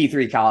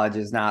D3 college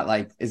is not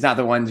like, it's not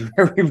the ones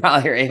where we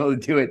probably are able to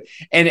do it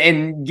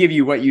and give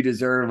you what you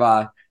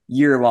deserve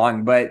year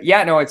long. But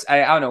yeah, no, it's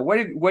I don't know.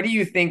 What do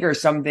you think are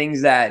some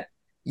things that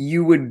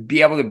you would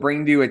be able to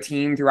bring to a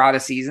team throughout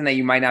a season that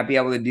you might not be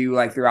able to do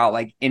like throughout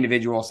like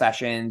individual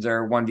sessions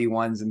or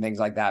 1v1s and things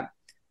like that?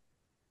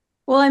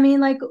 Well, I mean,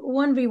 like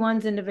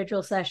 1v1s,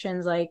 individual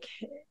sessions, like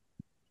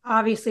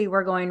obviously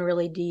we're going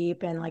really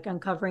deep and like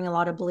uncovering a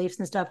lot of beliefs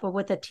and stuff, but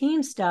with the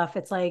team stuff,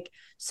 it's like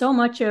so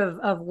much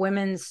of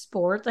women's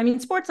sports. I mean,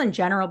 sports in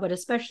general, but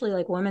especially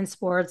like women's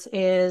sports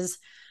is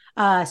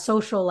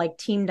social, like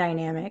team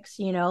dynamics,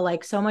 you know,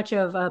 like so much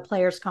of a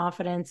player's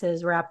confidence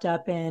is wrapped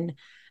up in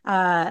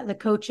the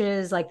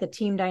coaches, like the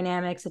team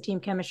dynamics, the team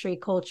chemistry,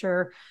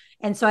 culture.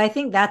 And so I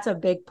think that's a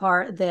big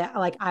part that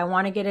like I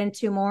want to get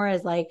into more,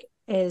 is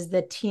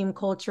the team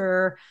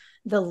culture,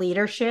 the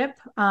leadership,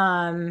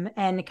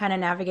 and kind of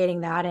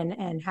navigating that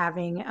and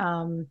having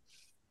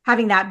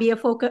that be a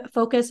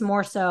focus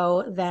more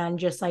so than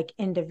just like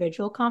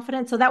individual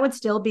confidence. So that would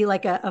still be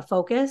like a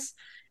focus,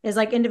 is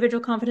like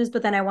individual confidence,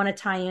 but then I want to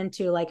tie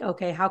into like,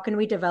 okay, how can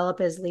we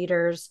develop as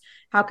leaders?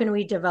 How can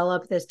we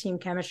develop this team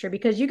chemistry?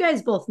 Because you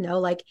guys both know,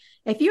 like,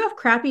 if you have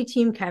crappy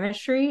team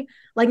chemistry,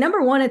 like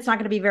number one, it's not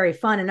going to be very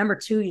fun. And number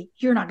two,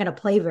 you're not going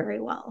to play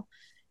very well.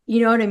 You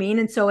know what I mean?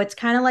 And so it's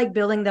kind of like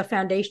building the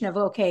foundation of,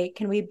 okay,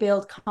 can we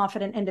build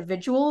confident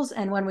individuals?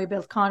 And when we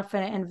build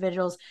confident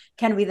individuals,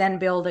 can we then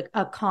build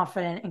a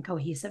confident and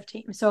cohesive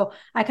team? So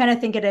I kind of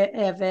think of it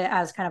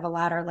as kind of a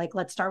ladder, like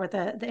let's start with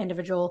the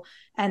individual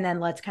and then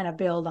let's kind of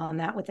build on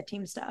that with the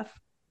team stuff.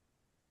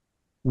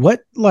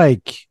 What,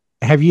 like,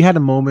 have you had a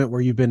moment where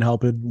you've been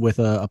helping with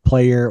a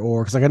player,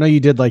 or, cause like, I know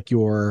you did like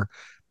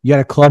you had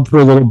a club for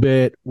a little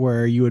bit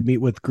where you would meet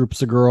with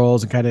groups of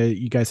girls and kind of,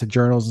 you guys had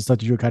journals and stuff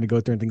that you would kind of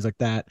go through and things like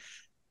that.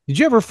 Did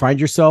you ever find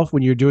yourself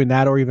when you're doing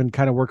that, or even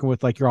kind of working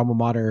with like your alma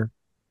mater,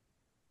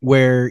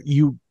 where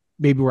you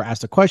maybe were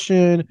asked a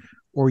question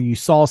or you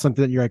saw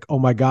something that you're like, oh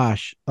my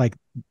gosh, like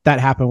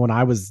that happened when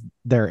I was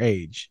their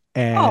age?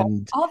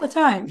 And all the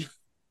time.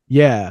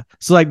 Yeah.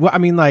 So like, what, I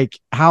mean, like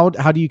how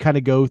do you kind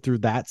of go through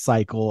that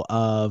cycle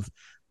of,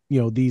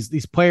 you know,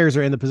 these players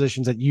are in the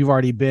positions that you've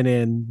already been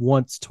in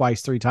once,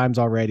 twice, 3 times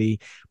already,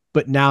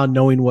 but now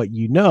knowing what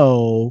you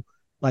know,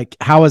 like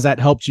how has that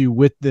helped you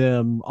with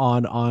them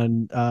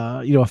on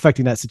you know,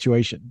 affecting that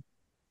situation?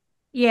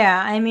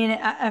 Yeah, I mean,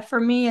 for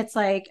me, it's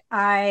like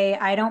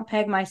I don't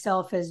peg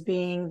myself as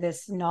being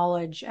this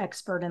knowledge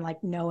expert and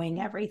like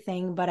knowing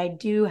everything, but I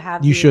do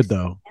have. You should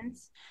though.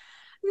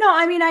 No,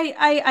 I mean,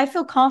 I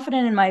feel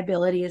confident in my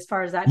ability as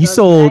far as that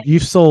goes.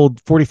 You've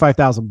sold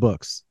 45,000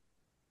 books.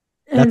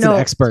 That's an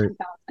expert.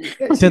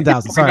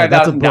 10,000. Sorry,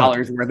 that's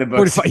 $10 worth of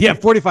books.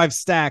 45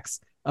 stacks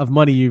of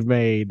money you've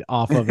made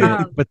off of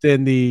it, but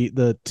then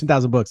the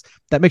 10,000 books,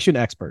 that makes you an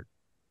expert.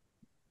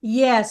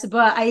 Yes,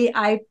 but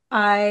I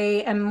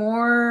am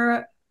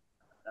more,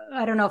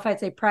 I don't know if I'd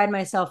say pride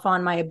myself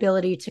on my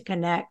ability to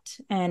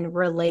connect and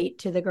relate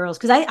to the girls,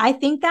 because I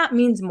think that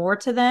means more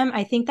to them.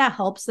 I think that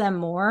helps them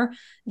more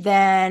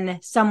than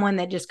someone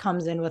that just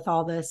comes in with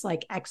all this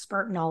like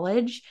expert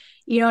knowledge.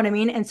 You know what I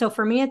mean? And so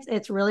for me,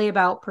 it's really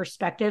about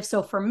perspective.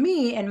 So for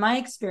me, in my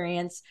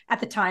experience at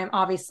the time,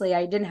 obviously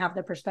I didn't have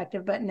the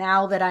perspective, but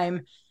now that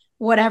I'm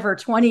whatever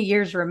 20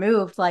 years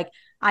removed, like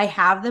I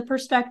have the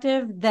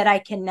perspective that I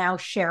can now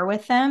share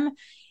with them.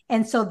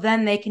 And so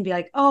then they can be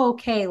like, oh,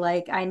 okay,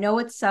 like I know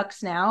it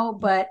sucks now,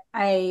 but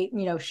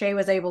Shay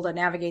was able to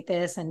navigate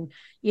this and,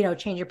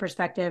 change your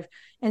perspective.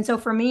 And so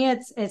for me,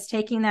 it's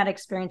taking that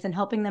experience and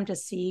helping them to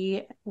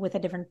see with a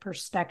different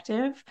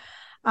perspective.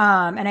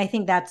 And I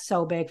think that's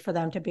so big for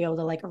them to be able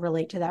to like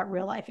relate to that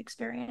real life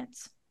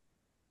experience.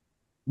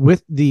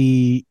 With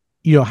the,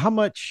 how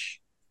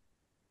much,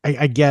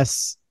 I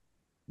guess,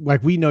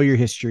 like we know your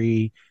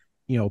history,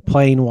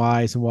 playing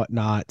wise and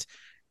whatnot.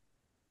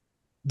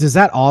 Does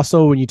that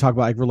also, when you talk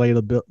about like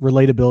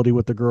relatability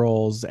with the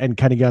girls and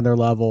kind of get on their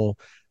level,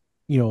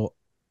 you're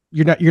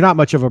not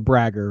much of a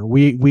bragger.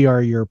 We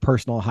are your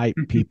personal hype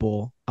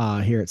people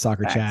here at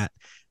Soccer Thanks. Chat.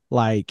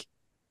 Like,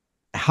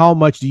 how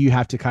much do you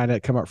have to kind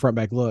of come up front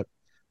back? Look,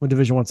 I'm a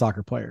Division I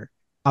soccer player.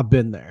 I've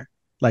been there.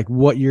 Like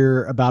what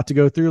you're about to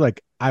go through,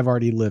 like I've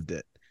already lived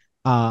it.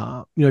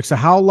 So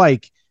how,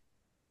 like,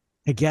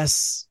 I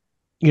guess,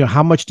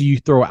 how much do you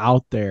throw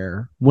out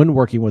there when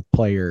working with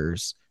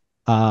players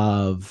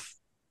of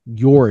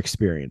your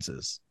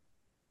experiences?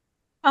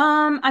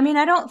 I mean,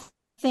 I don't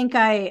think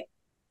I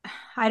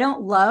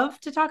don't love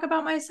to talk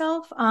about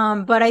myself.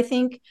 But I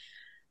think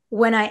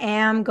when I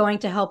am going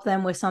to help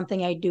them with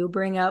something, I do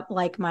bring up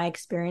like my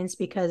experience,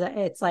 because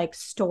it's like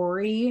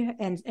story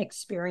and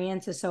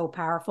experience is so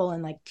powerful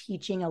and like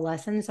teaching a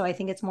lesson. So I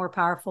think it's more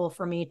powerful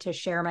for me to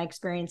share my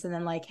experience and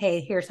then like,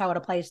 hey, here's how it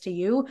applies to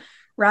you,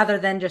 rather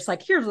than just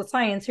like, here's the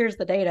science, here's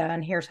the data,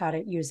 and here's how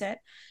to use it.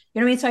 You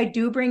know what I mean? So I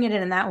do bring it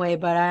in that way,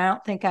 but I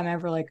don't think I'm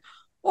ever like,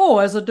 oh,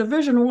 as a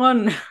Division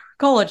I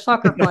college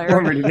soccer player,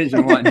 former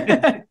Division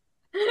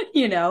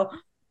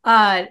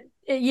I,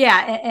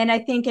 yeah. And I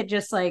think it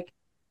just like,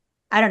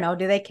 I don't know.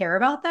 Do they care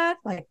about that?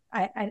 Like,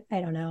 I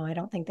don't know. I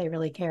don't think they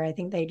really care. I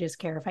think they just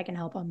care if I can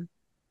help them.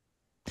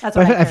 That's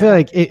what I feel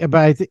like it,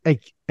 but I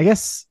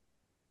guess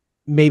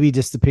maybe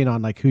just depending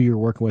on like who you're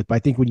working with. But I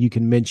think when you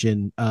can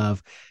mention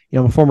of,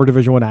 I'm a former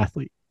Division I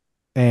athlete,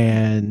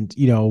 and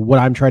what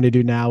I'm trying to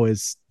do now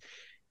is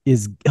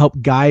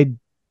help guide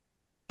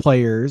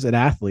players and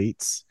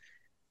athletes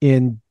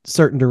in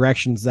certain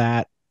directions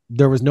that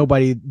there was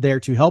nobody there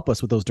to help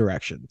us with those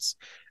directions.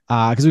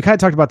 Because we kind of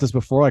talked about this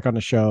before, like on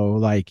the show,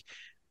 like,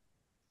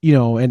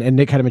 and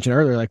Nick kind of mentioned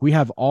earlier, like we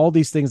have all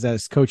these things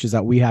as coaches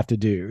that we have to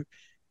do.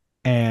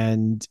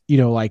 And,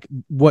 like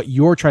what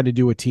you're trying to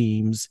do with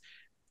teams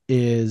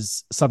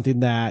is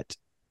something that,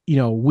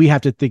 we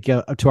have to think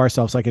to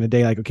ourselves, like in a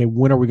day, like, okay,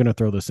 when are we going to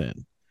throw this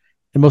in?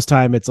 And most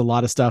time it's a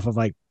lot of stuff of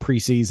like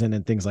preseason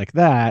and things like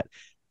that.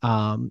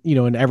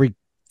 And every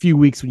few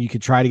weeks when you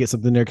could try to get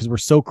something there, because we're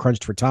so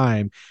crunched for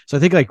time. So I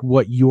think like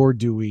what you're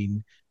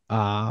doing,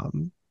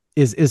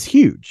 is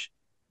huge,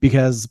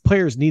 because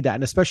players need that.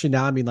 And especially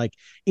now, I mean, like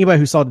anybody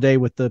who saw today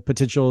with the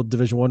potential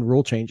Division I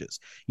rule changes,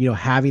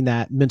 having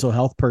that mental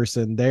health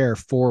person there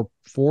for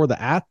the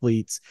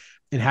athletes,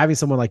 and having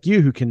someone like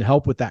you who can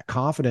help with that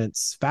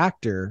confidence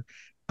factor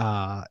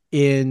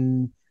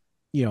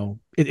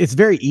it's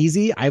very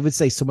easy. I would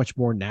say so much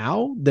more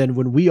now than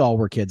when we all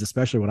were kids,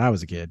 especially when I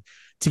was a kid,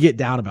 to get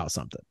down about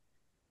something.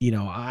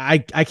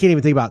 I can't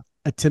even think about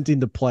attempting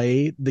to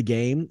play the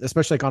game,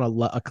 especially like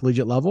on a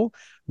collegiate level,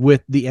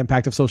 with the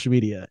impact of social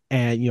media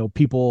and,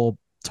 people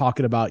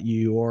talking about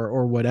you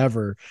or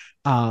whatever.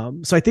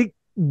 So I think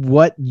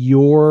what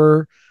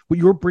you're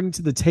bringing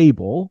to the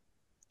table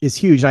is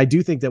huge. And I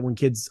do think that when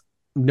kids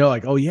know,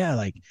 like, oh yeah,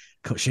 like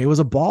Coach Shay was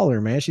a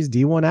baller, man, she's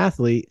D1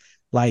 athlete,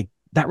 like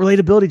that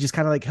relatability just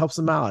kind of like helps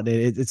them out.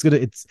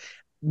 It's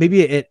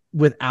maybe it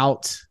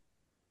without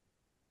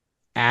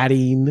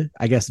adding,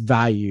 I guess,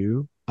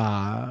 value.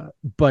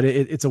 But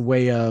it's a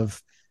way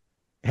of,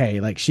 hey,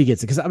 like she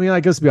gets it. Because I mean,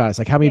 like, let's be honest,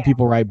 like how many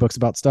people write books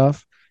about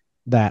stuff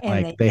that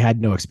and like they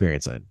had no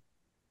experience in?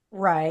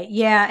 Right.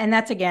 Yeah. And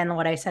that's again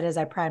what I said is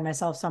I pride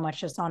myself so much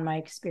just on my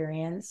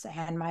experience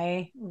and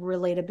my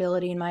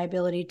relatability and my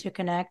ability to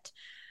connect.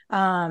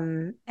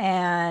 And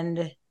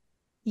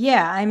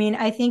yeah, I mean,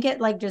 I think it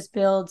like just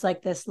builds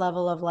like this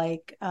level of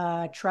like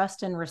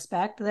trust and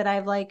respect that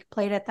I've like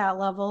played at that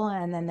level.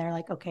 And then they're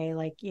like, okay,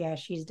 like, yeah,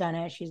 she's done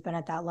it. She's been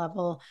at that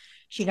level.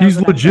 She knows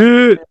she's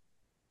legit.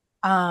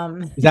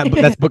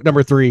 That's book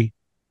number 3.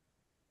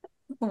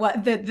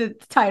 What the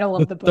title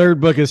of the book? Third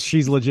book is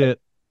She's Legit.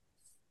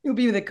 You'll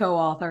be the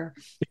co-author.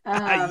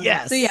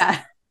 Yes. So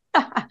yeah,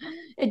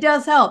 it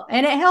does help.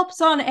 And it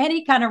helps on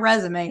any kind of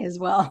resume as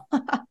well.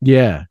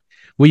 Yeah.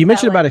 Well, you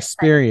mentioned about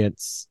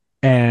experience.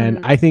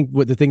 And I think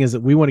what the thing is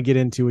that we want to get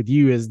into with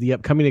you is the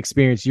upcoming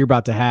experience you're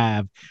about to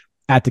have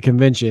at the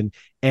convention.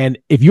 And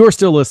if you're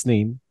still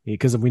listening,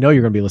 because we know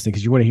you're going to be listening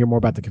because you want to hear more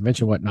about the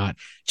convention and whatnot,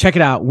 check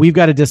it out. We've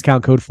got a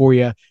discount code for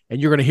you,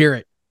 and you're going to hear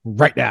it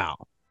right now.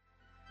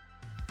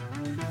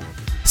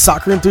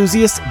 Soccer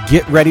enthusiasts,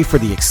 get ready for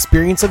the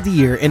experience of the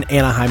year in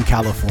Anaheim,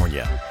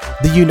 California.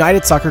 The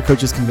United Soccer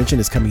Coaches Convention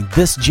is coming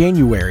this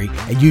January,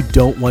 and you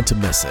don't want to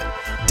miss it.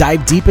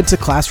 Dive deep into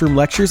classroom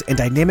lectures and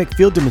dynamic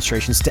field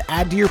demonstrations to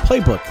add to your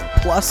playbook.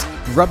 Plus,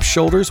 rub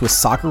shoulders with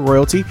soccer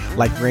royalty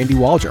like Randy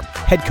Waldrum,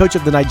 head coach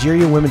of the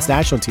Nigerian women's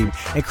national team,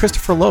 and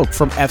Christopher Loke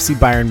from FC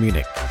Bayern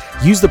Munich.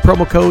 Use the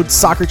promo code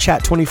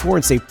SoccerChat24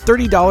 and save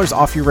 $30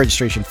 off your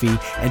registration fee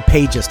and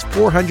pay just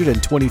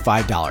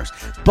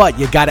 $425. But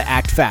you got to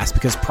act fast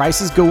because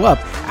prices go up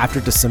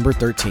after December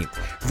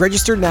 13th.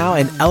 Register now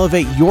and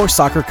elevate your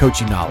soccer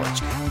coaching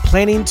knowledge.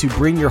 Planning to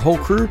bring your whole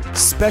crew?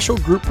 Special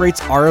group rates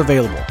are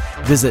available.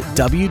 Visit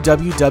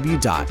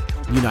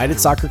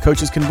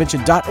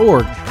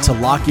www.unitedsoccercoachesconvention.org to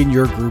lock in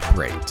your group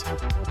rate.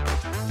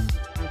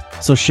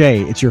 So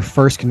Shay, it's your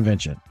first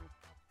convention.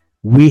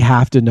 We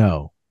have to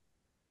know,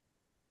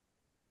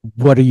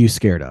 what are you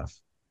scared of?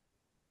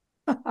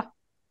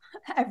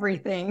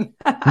 Everything.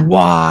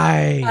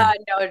 Why?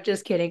 No,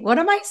 just kidding. What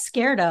am I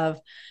scared of?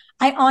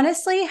 I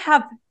honestly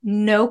have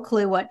no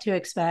clue what to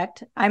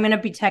expect. I'm going to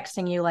be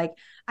texting you like,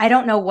 I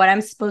don't know what I'm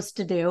supposed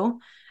to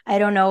do. I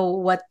don't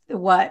know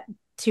what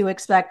to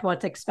expect,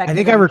 what's expected. I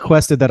think I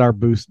requested that our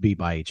booths be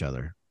by each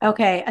other.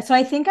 Okay. So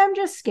I think I'm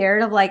just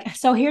scared of like,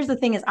 so here's the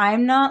thing is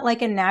I'm not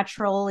like a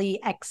naturally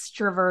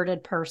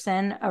extroverted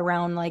person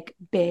around like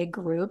big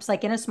groups.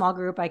 Like in a small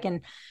group, I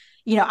can,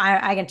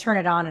 I can turn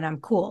it on and I'm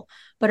cool.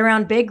 But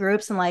around big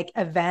groups and like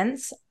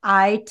events,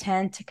 I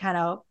tend to kind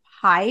of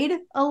hide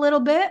a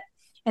little bit.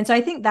 And so I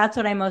think that's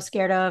what I'm most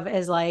scared of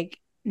is like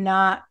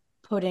not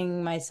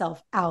putting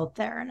myself out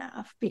there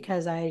enough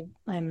because I'm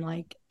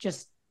like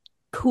just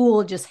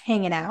cool, just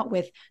hanging out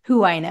with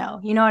who I know.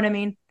 You know what I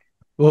mean?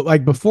 Well,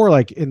 like before,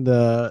 like in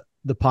the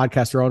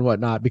podcast or and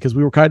whatnot, because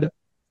we were kind of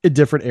in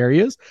different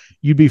areas,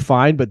 you'd be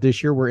fine. But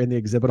this year we're in the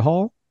exhibit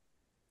hall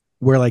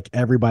where like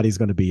everybody's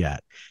going to be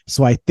at.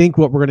 So I think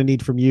what we're going to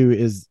need from you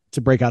is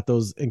to break out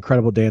those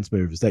incredible dance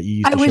moves that you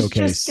used to showcase.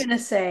 I was just going to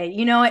say,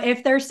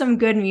 if there's some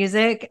good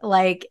music,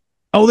 like,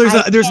 oh,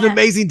 there's an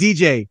amazing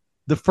DJ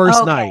the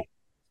first night.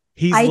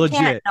 He's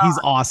legit. He's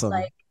awesome.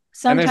 Like,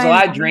 and there's a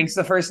lot of drinks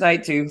the first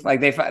night too. Like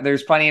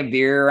there's plenty of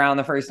beer around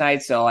the first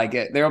night. So like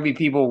there'll be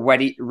people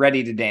ready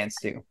to dance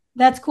too.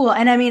 That's cool.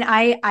 And I mean,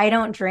 I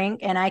don't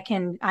drink and I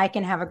can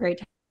have a great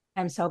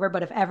time sober,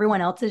 but if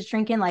everyone else is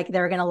drinking, like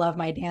they're going to love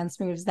my dance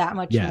moves that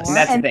much more. And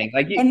that's the thing.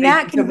 Like,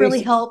 that can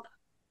really help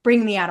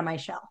bring me out of my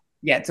shell.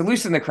 Yeah. To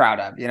loosen the crowd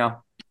up, Yeah.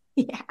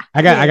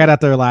 I got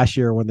out there last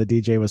year when the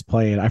DJ was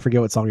playing. I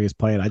forget what song he was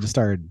playing. I just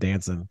started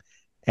dancing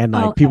and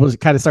like people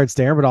kind of started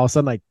staring, but all of a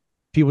sudden like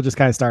people just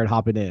kind of started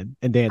hopping in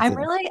and dancing.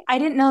 I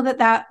didn't know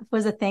that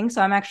was a thing.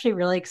 So I'm actually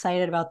really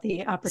excited about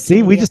the opportunity.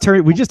 See,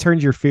 we just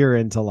turned your fear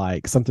into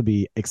like something to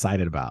be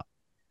excited about.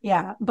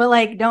 Yeah. But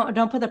like,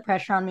 don't put the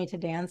pressure on me to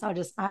dance.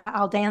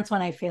 I'll dance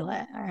when I feel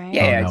it. All right.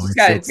 Yeah.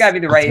 It's gotta be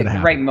the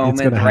right moment,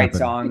 the right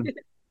song.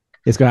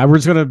 We're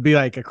just going to be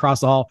like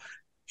across the hall.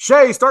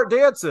 Shay, start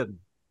dancing.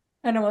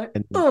 I know.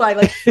 I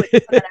like.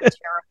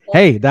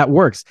 Hey, that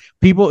works.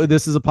 People,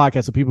 this is a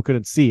podcast, so people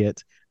couldn't see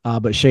it.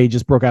 But Shay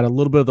just broke out a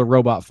little bit of the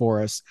robot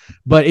for us.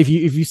 But if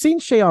you've seen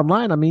Shay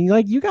online, I mean,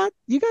 like you got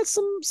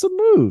some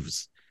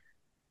moves.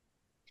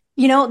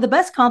 The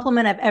best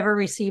compliment I've ever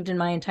received in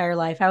my entire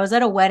life. I was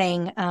at a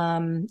wedding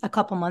a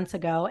couple months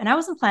ago, and I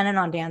wasn't planning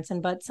on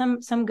dancing, but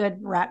some good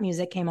rap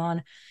music came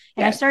on,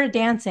 and I started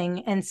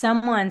dancing, and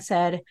someone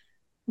said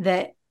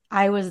that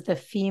I was the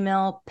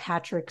female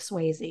Patrick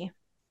Swayze.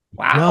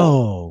 Wow.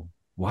 No.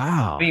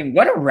 Wow. I mean,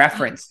 what a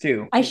reference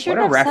too. I should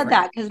have said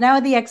that because now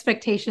the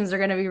expectations are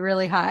going to be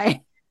really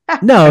high.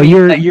 No,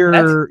 your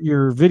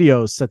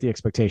videos set the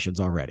expectations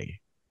already.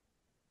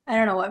 I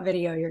don't know what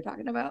video you're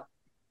talking about.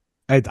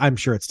 I'm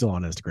sure it's still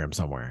on Instagram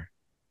somewhere.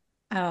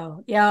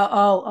 Oh, yeah.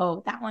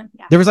 Oh, that one.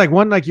 Yeah. There was like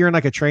one, like you're in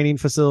like a training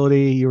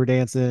facility, you were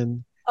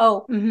dancing.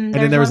 Oh, and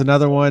then there was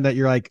another one that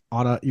you're like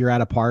you're at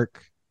a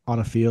park on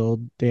a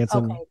field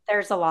dancing. Okay,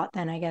 there's a lot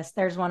then, I guess.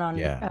 There's one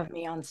of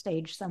me on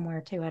stage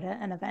somewhere too at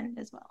an event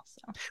as well.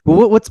 So,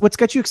 well, what's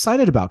got you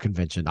excited about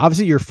convention?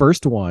 Obviously, your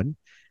first one,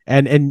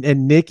 and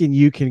Nick and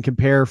you can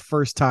compare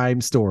first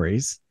time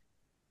stories.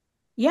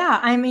 Yeah,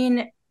 I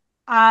mean,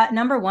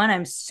 number one,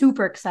 I'm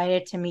super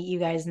excited to meet you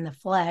guys in the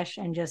flesh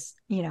and just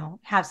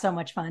have so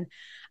much fun.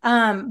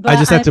 But I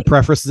just have to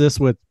preface this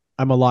with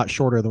I'm a lot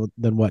shorter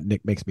than what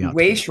Nick makes me out.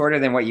 Way shorter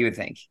than what you would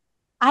think.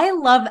 I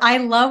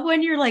love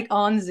when you're like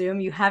on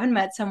Zoom, you haven't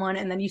met someone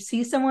and then you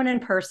see someone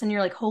in person.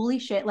 You're like, holy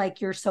shit, like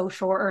you're so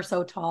short or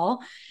so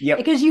tall. Yep.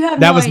 Because you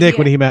have that was idea. Nick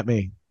when he met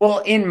me. Well,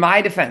 in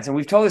my defense, and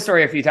we've told the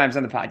story a few times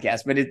on the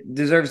podcast, but it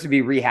deserves to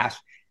be rehashed.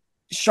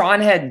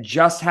 Sean had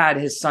just had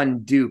his son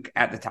Duke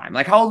at the time.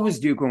 Like, how old was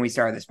Duke when we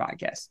started this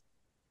podcast?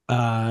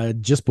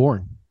 Just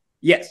born.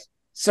 Yes.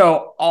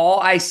 So all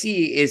I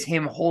see is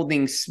him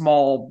holding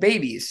small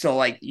babies. So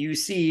like you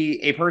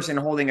see a person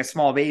holding a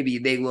small baby,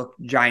 they look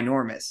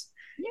ginormous.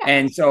 Yeah.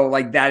 And so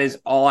like that is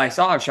all I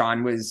saw of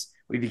Sean. Was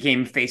we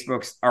became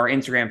Facebook's or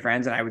Instagram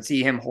friends, and I would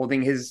see him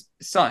holding his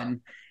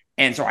son.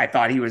 And so I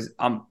thought he was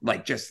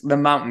like just the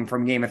mountain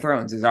from Game of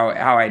Thrones is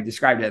how I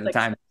described it at the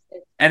time.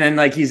 And then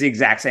like he's the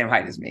exact same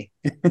height as me.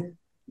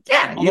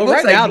 Yeah. Although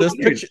right now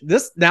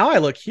now I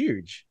look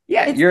huge.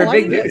 Yeah, you're a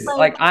big dude.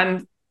 Like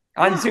on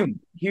Zoom.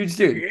 Huge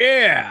dude.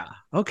 Yeah.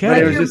 Okay. But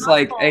it was just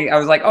like I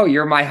was like, oh,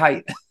 you're my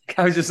height.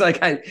 I was just like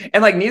and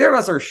like neither of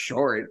us are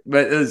short,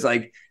 but it was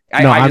like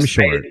I'm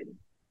short.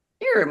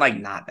 You're like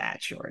not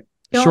that short.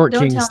 Short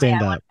king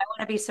stand up. I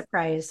want to be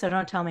surprised, so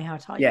don't tell me how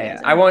tall. Yeah,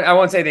 I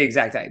won't say the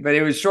exact height, but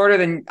it was shorter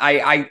than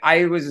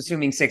I was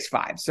assuming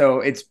 6'5",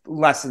 so it's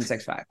less than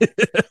 6'5".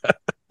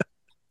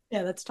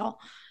 Yeah, that's tall.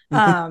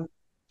 So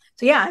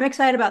yeah, I'm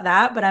excited about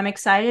that, but I'm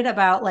excited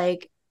about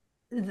like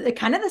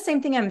kind of the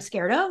same thing I'm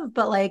scared of,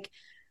 but like,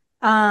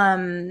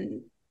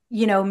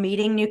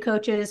 meeting new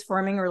coaches,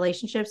 forming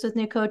relationships with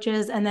new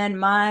coaches. And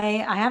then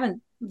I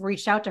haven't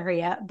reached out to her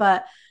yet,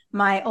 but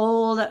my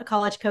old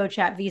college coach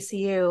at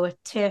VCU,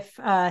 Tiff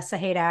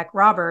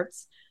Robert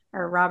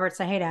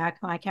Sahadak,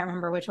 I can't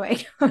remember which way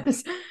it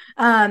goes.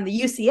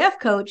 The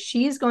UCF coach,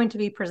 she's going to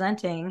be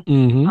presenting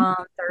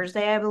on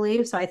Thursday, I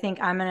believe. So I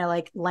think I'm going to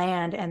like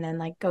land and then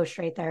like go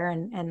straight there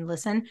and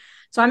listen.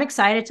 So I'm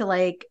excited to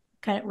like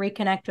kind of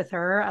reconnect with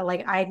her.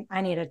 Like I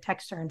need to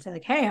text her and say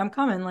like, hey, I'm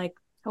coming. Like,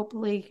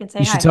 hopefully you can say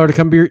you should tell her to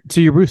come to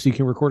your booth so you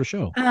can record a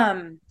show.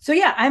 So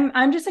yeah,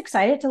 I'm just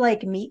excited to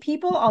like meet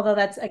people, although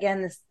that's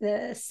again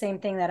the same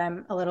thing that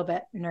I'm a little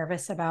bit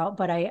nervous about,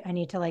 but I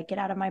need to like get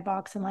out of my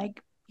box and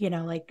like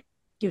like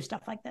do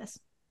stuff like this.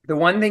 The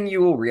one thing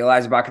you will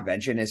realize about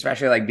convention,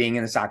 especially like being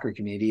in the soccer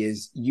community,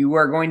 is you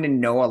are going to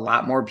know a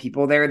lot more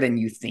people there than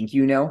you think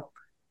you know,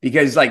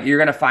 because like you're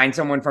going to find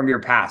someone from your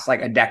past,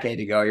 like a decade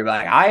ago. You're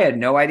like, I had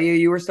no idea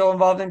you were still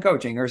involved in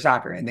coaching or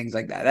soccer and things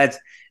like that. That's,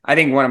 I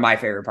think, one of my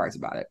favorite parts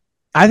about it.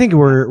 I think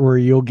where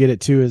you'll get it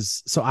too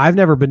is, so I've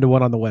never been to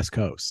one on the West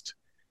Coast,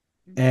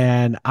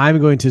 and I'm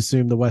going to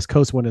assume the West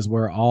Coast one is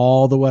where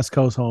all the West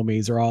Coast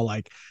homies are all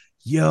like,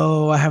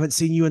 yo, I haven't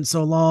seen you in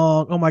so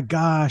long. Oh my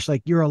gosh,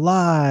 like you're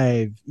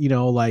alive,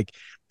 like,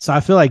 so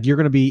I feel like you're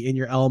going to be in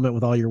your element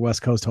with all your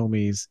West Coast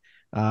homies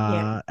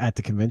at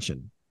the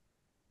convention.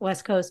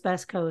 West Coast,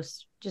 Best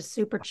Coast, just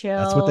super chill.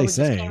 That's what they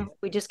say.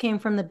 We just came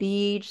from the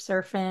beach,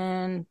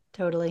 surfing,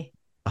 totally.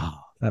 Oh,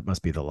 that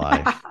must be the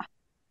life.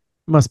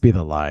 Must be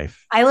the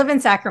life. I live in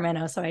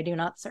Sacramento, so I do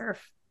not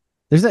surf.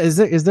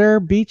 Is there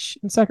a beach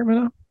in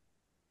Sacramento?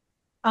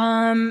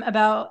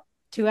 About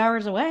 2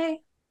 hours away.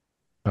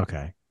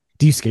 Okay.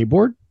 Do you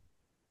skateboard?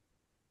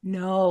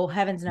 No,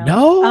 heavens no.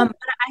 No. But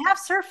I have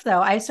surfed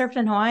though. I surfed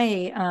in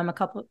Hawaii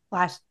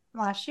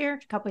last year,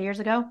 a couple years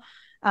ago.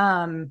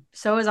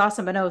 So it was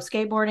awesome. But no,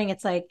 skateboarding,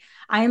 it's like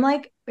I'm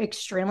like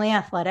extremely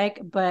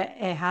athletic, but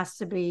it has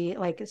to be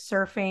like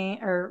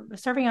surfing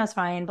I was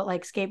fine, but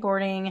like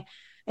skateboarding,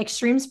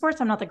 extreme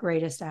sports, I'm not the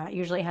greatest at.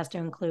 Usually it has to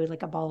include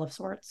like a ball of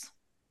sorts.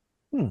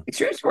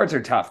 Extreme sports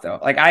are tough though.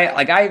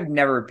 I've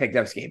never picked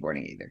up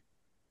skateboarding either.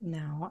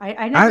 No,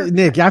 I never.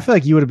 Nick, I feel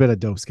like you would have been a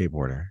dope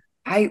skateboarder.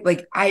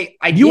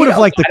 You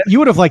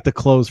would have liked the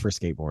clothes for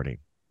skateboarding.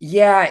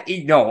 Yeah,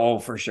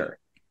 for sure.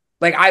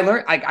 Like I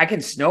learned, I can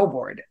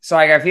snowboard, so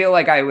I feel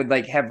like I would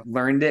like have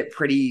learned it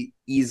pretty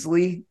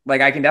easily.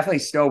 Like I can definitely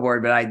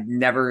snowboard, but I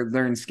never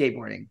learned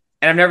skateboarding,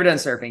 and I've never done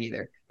surfing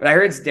either. But I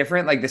heard it's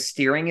different. Like the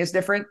steering is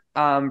different.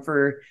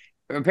 For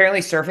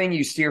apparently surfing,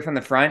 you steer from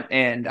the front,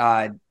 and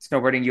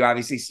snowboarding, you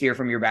obviously steer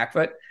from your back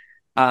foot.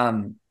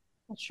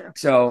 That's true.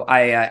 So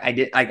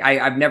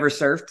I've never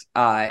surfed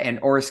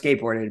or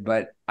skateboarded,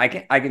 but I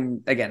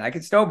can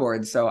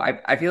snowboard. So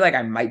I feel like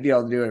I might be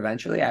able to do it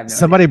eventually. I have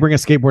Somebody bring a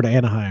skateboard to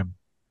Anaheim.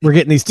 We're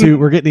getting these two.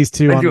 We're getting these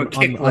two on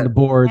the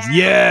boards.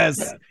 Yes.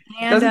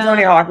 And, doesn't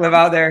Tony Hawk live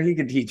out there? He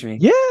could teach me.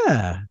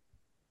 Yeah.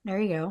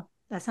 There you go.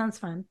 That sounds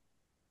fun.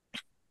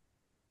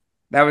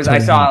 That was, I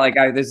saw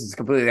this is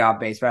completely off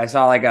base, but I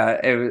saw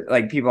it was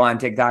like people on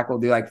TikTok will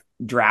do like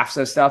drafts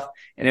of stuff.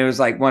 And it was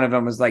like, one of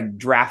them was like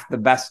draft the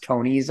best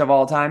Tonys of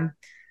all time.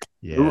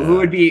 Yeah. Who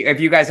would be, if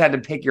you guys had to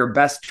pick your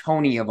best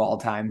Tony of all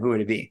time, who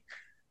would it be?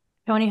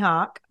 Tony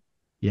Hawk.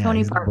 Yeah.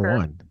 Tony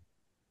Parker.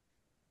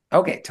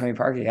 Okay. Tony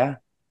Parker. Yeah.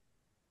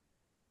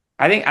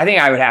 I think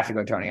I would have to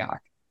go Tony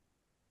Hawk.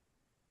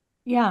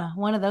 Yeah.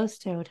 One of those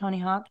two, Tony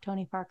Hawk,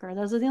 Tony Parker.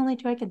 Those are the only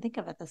two I can think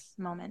of at this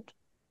moment.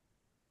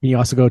 You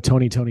also go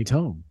Tony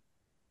Tone.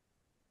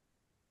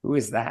 Who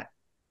is that?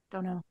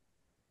 Don't know.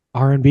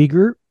 R&B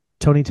group,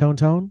 Tony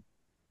Tone.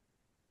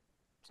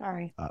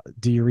 Sorry.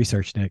 Do your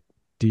research, Nick.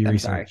 Do your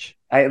research.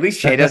 At least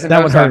Shay doesn't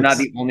know, so I'm not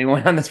the only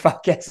one on this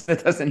podcast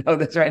that doesn't know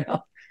this right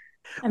now.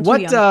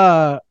 What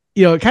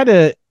kind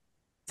of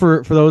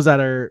for those that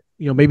are,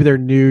 maybe they're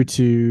new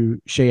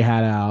to Shay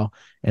Haddow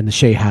and the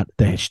Shay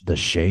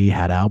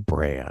Haddow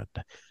brand.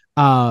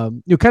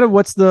 Kind of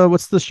what's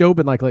the show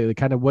been like lately?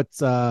 Kind of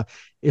what's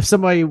if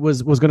somebody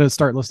was going to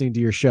start listening to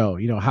your show,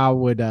 how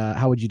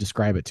would you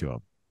describe it to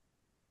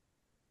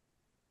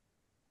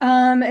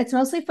them? It's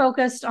mostly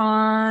focused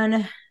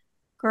on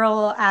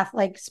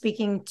like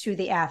speaking to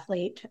the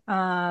athlete.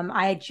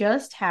 I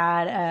just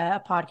had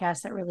a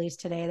podcast that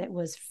released today that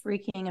was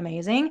freaking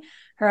amazing.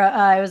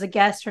 It was a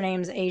guest. Her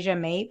name's Asia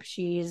Mape.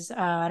 She's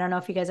I don't know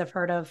if you guys have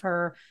heard of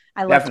her.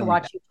 I love to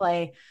watch you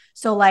play.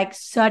 So like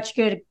such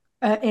good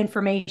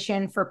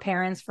information for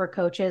parents, for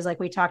coaches. Like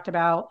we talked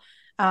about,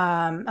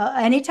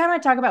 anytime I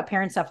talk about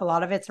parent stuff, a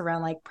lot of it's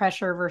around like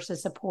pressure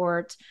versus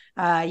support,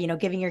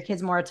 giving your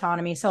kids more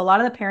autonomy. So a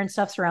lot of the parent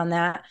stuff's around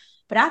that.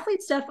 But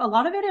athlete stuff, a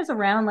lot of it is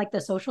around like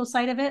the social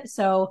side of it.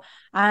 So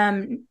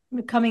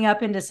coming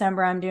up in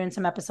December, I'm doing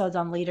some episodes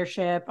on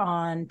leadership,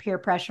 on peer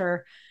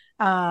pressure,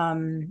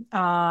 on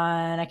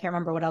I can't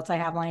remember what else I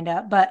have lined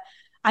up. But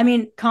I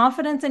mean,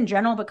 confidence in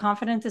general, but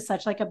confidence is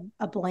such like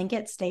a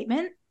blanket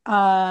statement.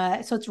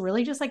 So it's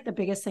really just like the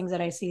biggest things that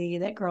I see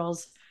that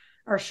girls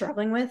are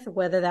struggling with,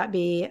 whether that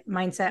be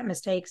mindset,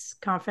 mistakes,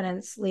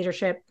 confidence,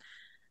 leadership,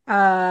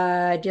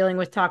 dealing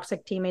with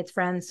toxic teammates,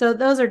 friends. So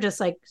those are just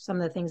like some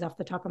of the things off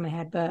the top of my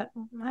head, but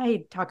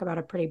I talk about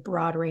a pretty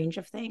broad range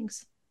of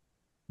things.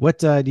 What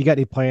do you got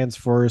any plans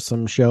for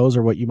some shows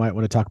or what you might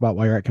want to talk about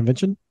while you're at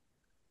convention?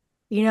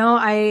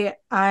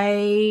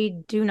 I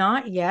do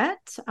not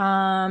yet.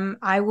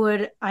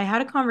 I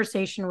had a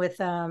conversation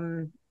with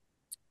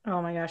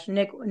oh my gosh,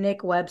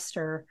 Nick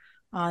Webster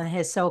on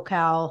his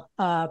SoCal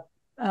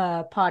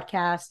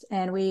podcast,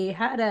 and we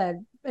had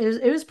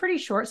it was pretty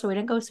short, so we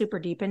didn't go super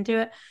deep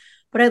into it,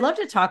 but I'd love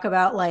to talk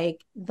about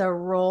like the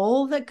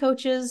role that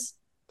coaches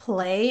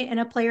play in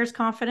a player's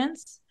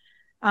confidence.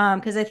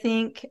 Because I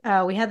think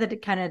we had the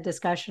kind of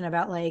discussion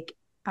about like,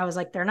 I was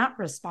like, they're not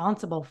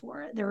responsible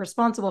for it. They're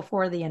responsible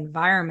for the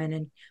environment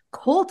and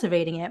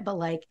cultivating it. But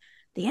like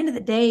the end of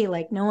the day,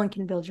 like no one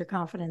can build your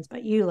confidence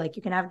but you. Like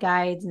you can have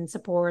guides and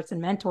supports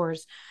and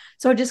mentors.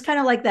 So just kind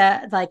of like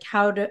that, like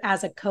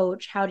as a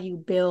coach, how do you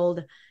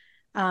build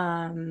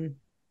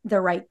the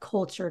right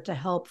culture to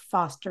help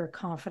foster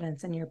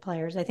confidence in your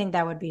players? I think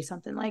that would be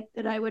something like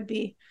that I would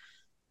be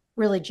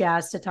really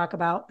jazzed to talk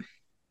about.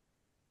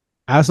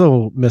 I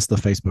also miss the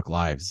Facebook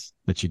lives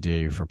that you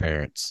do for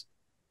parents.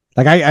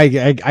 Like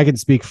I can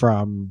speak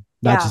from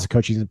not just a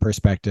coaching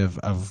perspective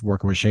of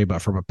working with Shay,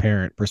 but from a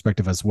parent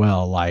perspective as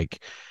well.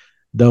 Like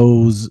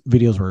those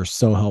videos were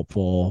so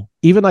helpful.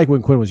 Even like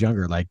when Quinn was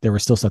younger, like there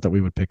was still stuff that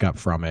we would pick up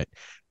from it.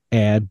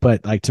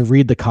 But like to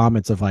read the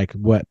comments of like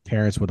what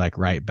parents would like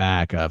write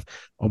back of,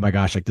 oh my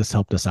gosh, like this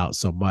helped us out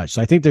so much.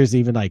 So I think there's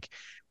even like,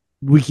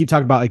 we keep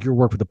talking about like your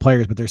work with the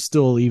players, but there's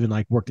still even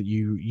like work that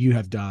you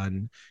have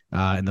done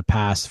in the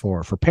past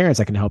for parents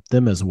that can help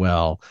them as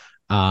well.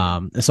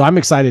 So I'm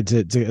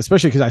excited to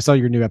especially because I saw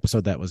your new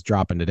episode that was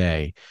dropping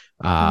today.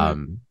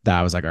 That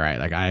I was like, all right,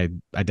 like I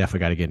definitely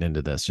got to get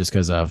into this just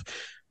because of,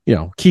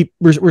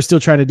 we're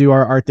still trying to do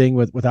our thing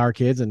with our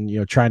kids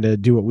and, trying to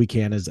do what we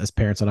can as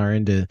parents on our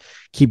end to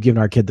keep giving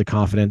our kid the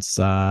confidence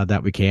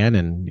that we can.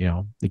 And,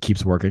 it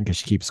keeps working because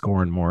she keeps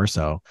scoring more.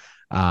 So,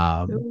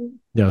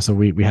 so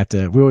we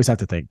always have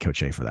to thank Coach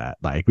Shay for that.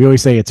 Like we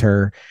always say it's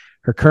her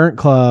current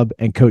club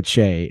and Coach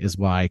Shay is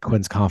why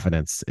Quinn's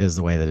confidence is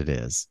the way that it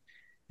is.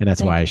 And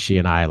that's why she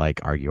and I like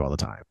argue all the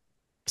time.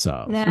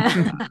 So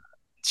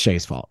it's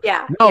Shay's fault.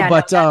 Yeah. No, yeah,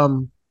 but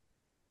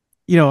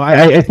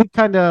I think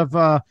kind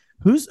of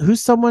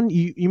who's someone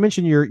you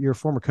mentioned your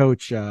former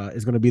coach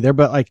is going to be there,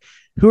 but like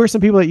who are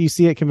some people that you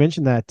see at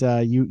convention that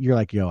you're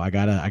like, yo, I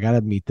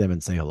gotta meet them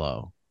and say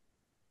hello?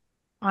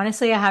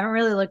 Honestly, I haven't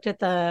really looked at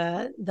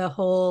the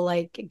whole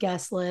like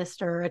guest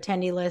list or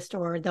attendee list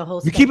or the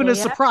whole. You're keeping it a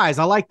surprise.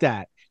 I like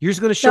that. You're just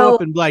going to show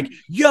up and be like,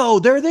 yo,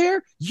 they're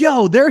there.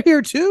 Yo, they're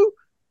here too.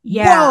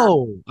 Yeah.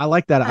 Whoa. I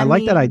like that. I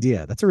like that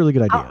idea. That's a really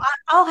good idea.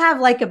 I'll have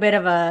like a bit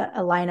of a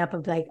lineup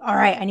of like, all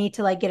right, I need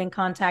to like get in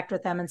contact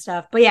with them and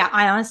stuff. But yeah,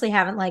 I honestly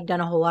haven't like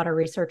done a whole lot of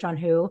research on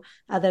who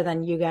other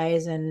than you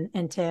guys and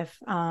Tiff.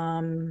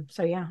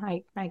 So yeah,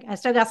 I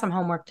still got some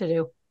homework to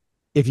do.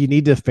 If you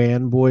need to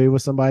fanboy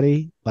with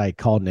somebody, like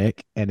call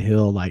Nick and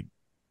he'll like,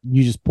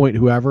 you just point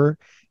whoever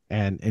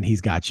and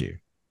he's got you.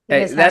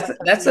 Hey,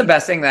 that's the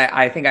best thing that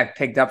I think I've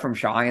picked up from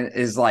Sean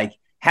is like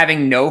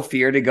having no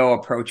fear to go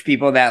approach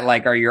people that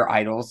like are your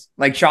idols.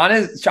 Like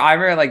I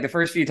remember like the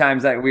first few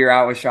times that we were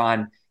out with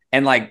Sean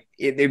and like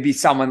there'd be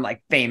someone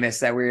like famous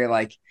that we were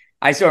like,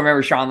 I still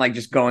remember Sean like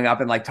just going up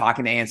and like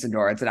talking to Anson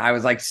Doritz and I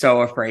was like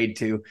so afraid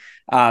to.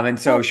 And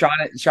so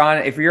Sean,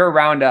 if you're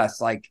around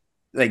us, like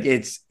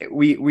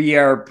we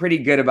are pretty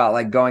good about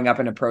like going up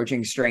and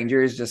approaching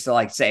strangers just to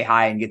like say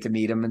hi and get to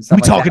meet them and stuff.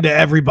 We're talking to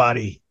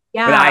everybody.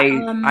 Yeah. But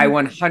I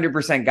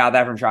 100% got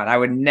that from Sean. I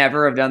would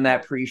never have done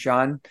that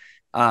pre-Sean.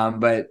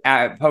 But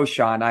at post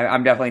Sean,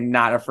 I'm definitely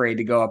not afraid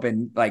to go up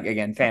and like,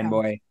 again,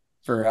 fanboy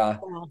for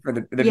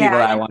the people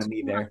that I want to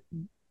meet there.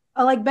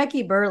 Like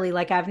Becky Burley,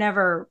 like I've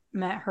never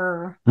met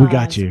her. We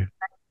got you.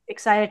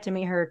 Excited to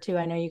meet her too.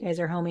 I know you guys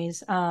are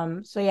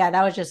homies. So yeah,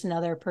 that was just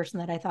another person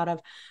that I thought of.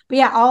 But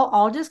yeah,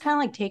 I'll just kind of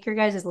like take your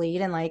guys'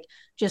 lead and like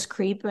just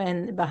creep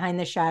in behind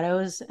the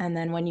shadows. And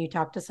then when you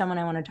talk to someone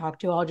I want to talk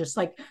to, I'll just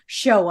like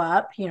show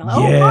up,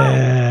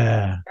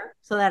 Yeah.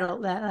 So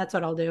that's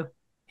what I'll do.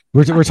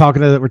 We're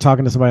talking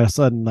to somebody all of a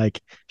sudden,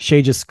 like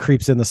Shay just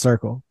creeps in the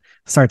circle.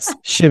 starts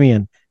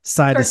shimmying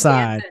side to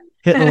side, dancing.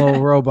 hitting a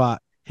little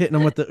robot, hitting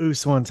him with the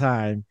oos one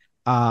time.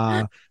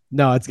 No,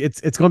 it's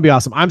going to be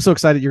awesome. I'm so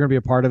excited you're going to be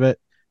a part of it.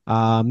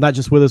 Not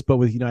just with us, but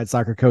with United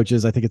Soccer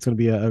Coaches. I think it's going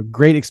to be a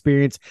great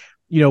experience.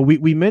 You know,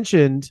 we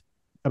mentioned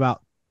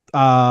about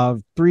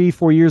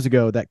 3-4 years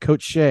ago that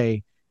Coach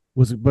Shay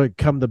was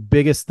become the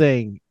biggest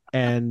thing.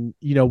 And,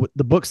 you know,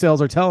 the book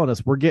sales are telling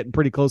us we're getting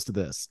pretty close to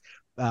this.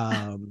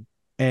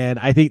 And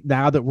I think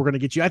now that we're going to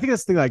get you, I think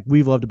that's the thing like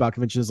we've loved about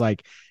convention is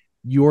like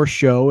your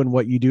show and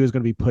what you do is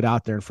going to be put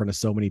out there in front of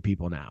so many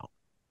people now.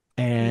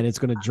 And it's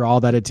going to draw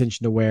that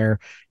attention to where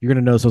you're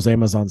going to notice those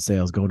Amazon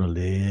sales going a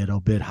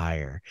little bit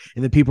higher.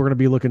 And then people are going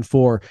to be looking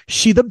for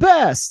She the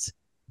Best,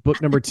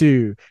 book number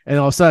 2. And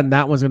all of a sudden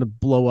that one's going to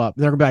blow up.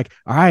 They're going to be like,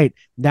 all right,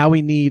 now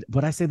we need,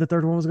 what I say the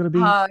third one was going to be?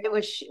 It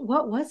was,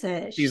 what was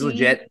it? She's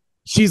legit.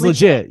 She's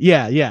legit.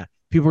 Yeah.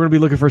 People are going to be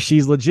looking for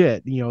She's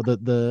Legit, you know,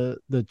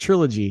 the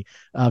trilogy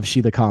of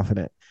She the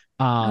Confident.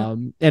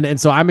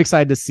 And so I'm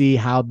excited to see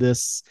how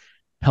this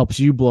helps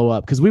you blow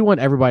up because we want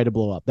everybody to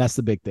blow up. That's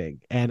the big thing.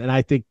 And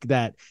I think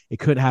that it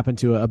could happen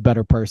to a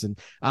better person.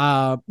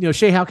 You know,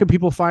 Shay, how can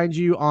people find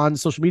you on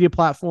social media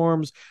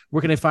platforms?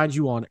 Where can they find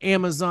you on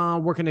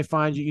Amazon? Where can they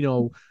find you? You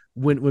know,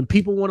 when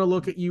people want to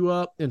look at you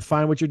up and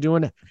find what you're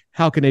doing,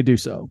 how can they do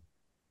so?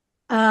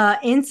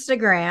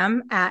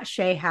 Instagram at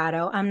Shay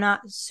Haddow. I'm not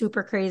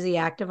super crazy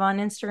active on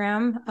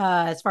Instagram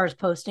as far as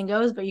posting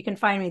goes, but you can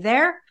find me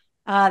there.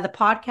 The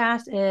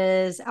podcast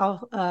is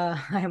I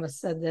almost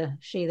said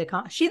She the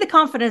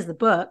Confident is the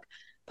book.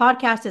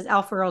 Podcast is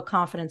Alpha Real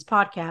Confidence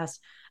Podcast.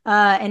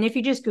 And if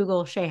you just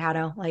Google Shay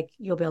Haddow, like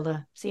you'll be able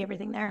to see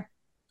everything there.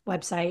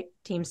 Website,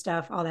 team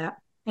stuff, all that.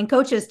 And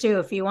coaches too.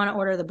 If you want to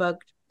order the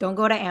book, don't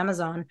go to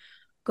Amazon.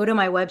 Go to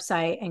my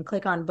website and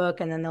click on book,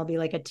 and then there'll be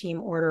like a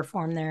team order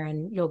form there,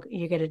 and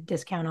you get a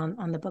discount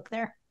on the book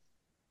there.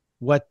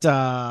 What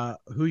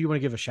who you want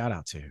to give a shout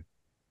out to?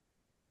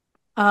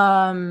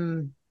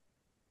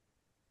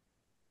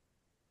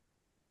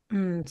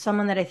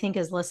 Someone that I think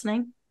is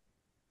listening.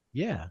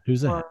 Yeah, who's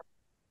that?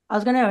 I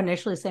was going to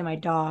initially say my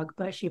dog,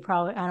 but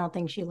I don't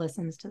think she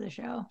listens to the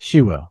show.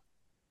 She will.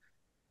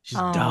 She's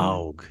a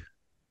dog.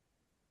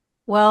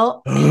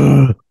 Well,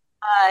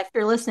 if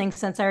you're listening,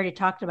 since I already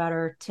talked about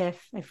her,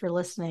 Tiff, if you're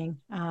listening,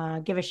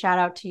 give a shout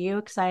out to you.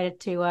 Excited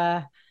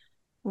to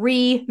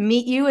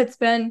re-meet you. It's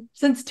been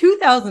since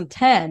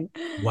 2010.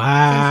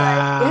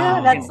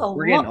 Wow. That's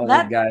we're getting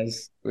old,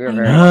 guys. We're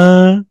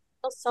very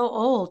so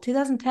old.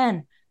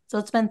 2010. So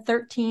it's been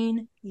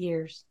 13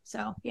 years.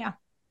 So yeah.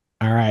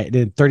 All right.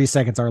 In 30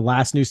 seconds, our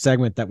last new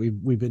segment that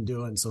we've been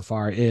doing so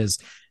far it's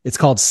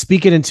called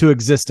Speak It Into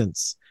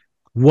Existence.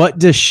 What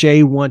does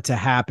Shay want to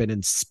happen?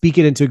 And speak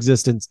it into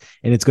existence,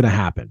 and it's going to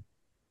happen.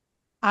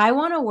 I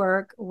want to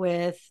work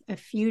with a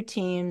few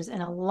teams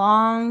in a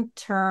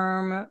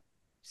long-term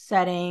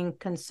setting,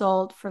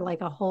 consult for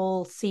like a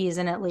whole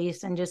season at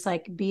least, and just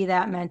like be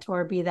that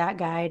mentor, be that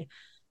guide.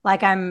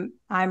 Like I'm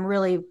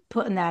really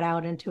putting that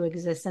out into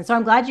existence. So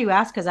I'm glad you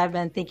asked because I've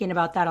been thinking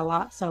about that a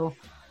lot. So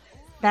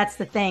that's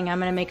the thing. I'm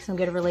going to make some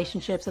good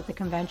relationships at the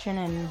convention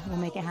and we'll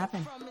make it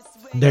happen.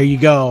 There you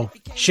go.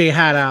 Shay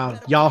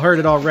Haddow. Y'all heard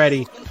it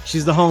already.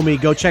 She's the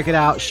homie. Go check it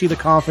out. She the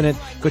Confident.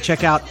 Go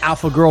check out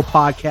Alpha Girl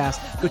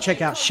Podcast. Go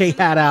check out Shay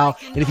Haddow.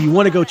 And if you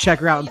want to go check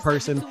her out in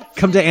person,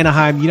 come to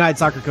Anaheim, United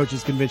Soccer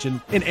Coaches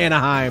Convention in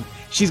Anaheim.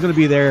 She's going to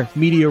be there,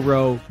 Media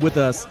Row, with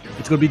us.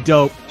 It's going to be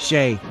dope.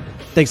 Shay,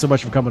 thanks so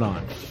much for coming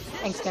on.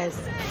 Thanks, guys.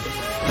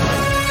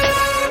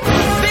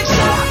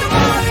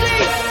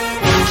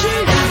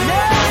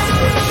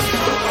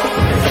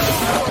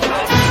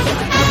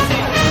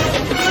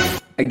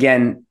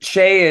 Again,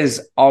 Shay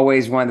is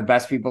always one of the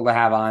best people to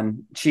have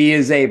on. She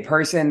is a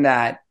person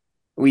that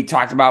we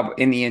talked about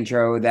in the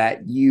intro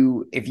that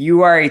if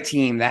you are a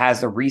team that has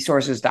the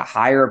resources to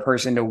hire a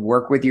person to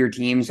work with your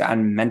teams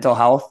on mental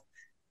health,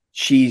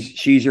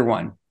 she's your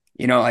one.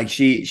 You know, like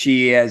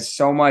she has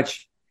so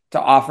much to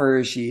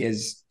offer. She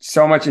has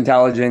so much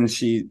intelligence.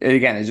 She,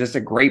 again, is just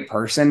a great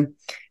person.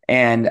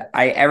 And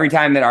every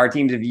time that our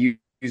teams have used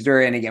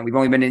her, and again, we've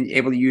only been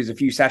able to use a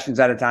few sessions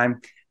at a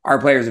time,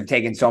 our players have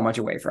taken so much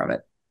away from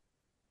it.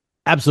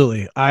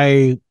 Absolutely.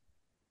 I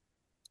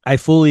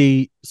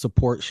fully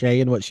support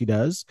Shay and what she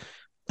does.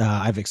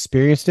 I've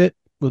experienced it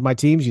with my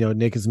teams. You know,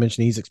 Nick has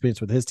mentioned he's experienced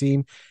with his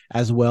team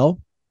as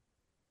well.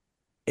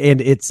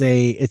 And it's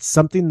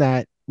something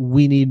that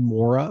we need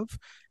more of.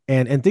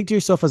 And think to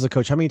yourself as a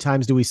coach, how many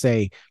times do we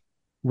say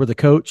we're the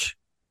coach,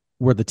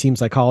 we're the team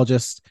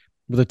psychologist,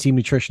 we're the team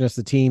nutritionist,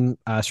 the team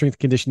strength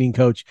conditioning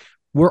coach,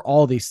 we're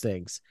all these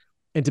things.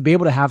 And to be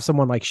able to have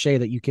someone like Shay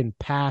that you can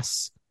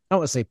pass, I don't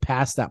want to say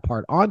pass that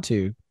part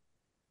onto,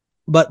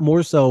 but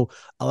more so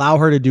allow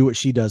her to do what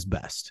she does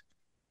best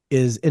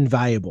is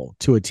invaluable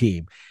to a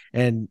team.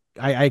 And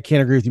I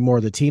can't agree with you more.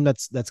 The team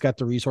that's got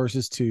the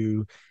resources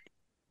to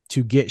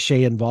get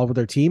Shay involved with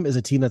their team is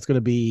a team that's going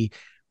to be,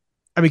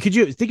 I mean, could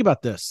you think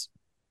about this?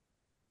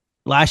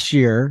 Last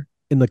year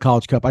in the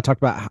College Cup, I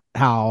talked about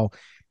how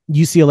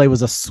UCLA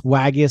was the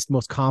swaggiest,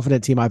 most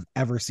confident team I've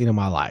ever seen in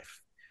my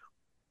life.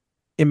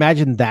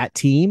 Imagine that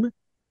team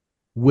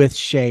with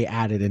Shay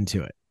added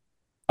into it.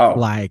 Oh,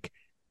 Like,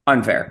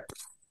 unfair.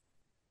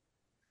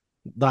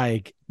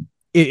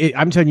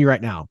 I'm telling you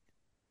right now,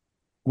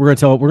 we're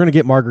gonna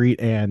get Marguerite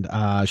and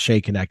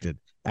Shay connected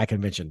at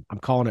convention. I'm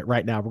calling it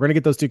right now. We're gonna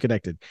get those two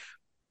connected.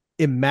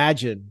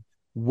 Imagine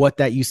what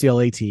that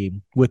UCLA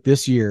team with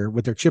this year,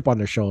 with their chip on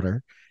their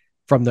shoulder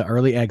from the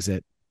early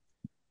exit,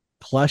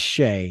 plus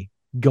Shay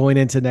going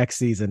into next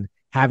season,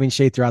 having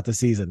Shay throughout the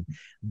season.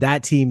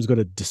 That team's going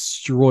to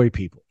destroy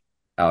people.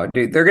 Oh,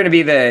 dude, they're going to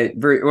be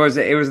it was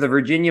the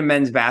Virginia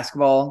men's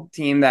basketball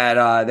team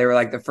that they were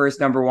like the first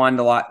number one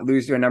to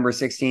lose to a number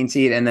 16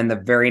 seed, and then the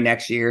very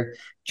next year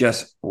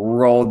just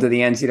rolled to the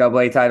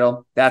NCAA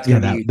title. That's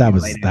going to be that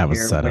was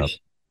set up.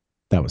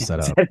 That was set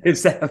up.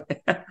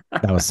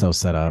 That was so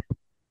set up.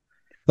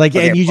 Like,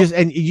 okay,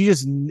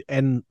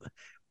 and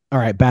all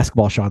right,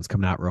 basketball Sean's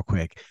coming out real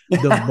quick.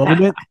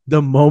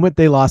 The moment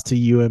they lost to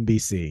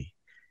UMBC,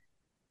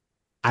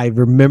 I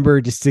remember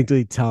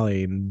distinctly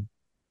telling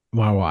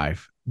my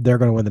wife they're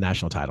going to win the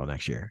national title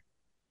next year.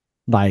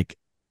 Like,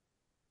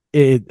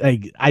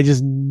 I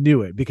just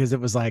knew it, because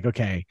it was like,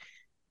 okay,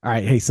 all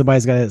right, hey,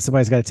 somebody's got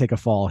to take a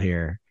fall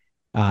here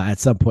at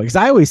some point. Because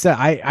I always said,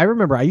 I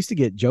remember I used to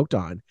get joked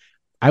on.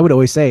 I would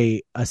always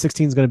say a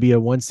 16 is going to be a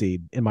 1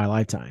 seed in my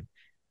lifetime.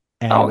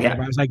 And I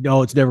was like,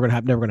 no, it's never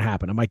going to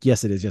happen. I'm like,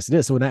 yes, it is. Yes, it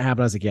is. So when that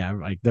happened, I was like, yeah,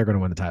 like they're going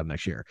to win the title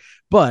next year.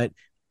 But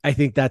I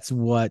think that's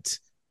what,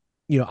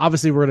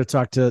 obviously we're going to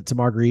talk to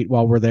Marguerite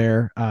while we're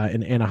there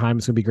in Anaheim.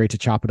 It's going to be great to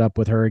chop it up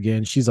with her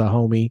again. She's a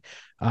homie.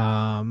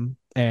 And,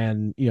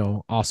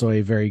 also a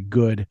very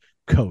good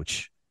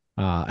coach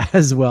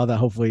as well, that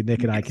hopefully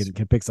Nick and I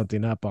can pick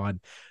something up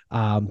on.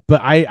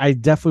 But I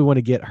definitely want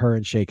to get her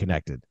and Shay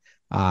connected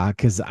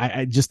because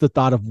I just the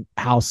thought of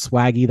how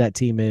swaggy that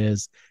team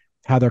is,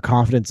 how their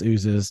confidence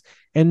oozes,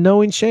 and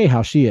knowing Shay,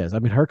 how she is. I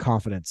mean, her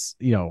confidence,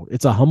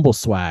 it's a humble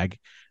swag,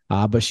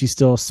 but she's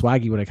still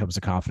swaggy when it comes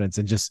to confidence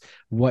and just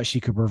what she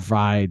could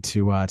provide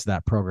to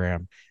that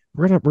program.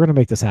 We're gonna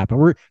make this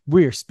happen.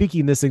 We're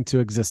speaking this into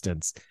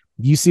existence.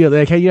 UCLA,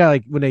 like, hey, yeah,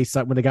 like when they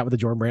got with the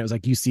Jordan brand, it was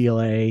like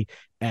UCLA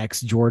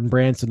X Jordan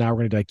brand. So now we're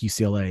gonna do like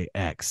UCLA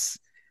X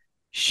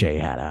Shay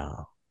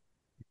Haddow.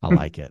 I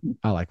like it.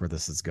 I like where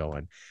this is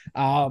going.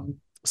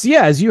 So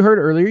yeah, as you heard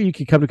earlier, you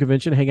can come to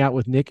convention, hang out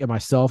with Nick and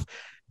myself.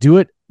 Do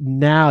it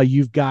now.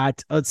 You've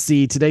got, let's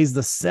see, today's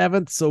the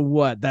 7th. So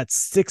what? That's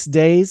 6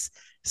 days.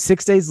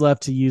 6 days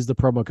left to use the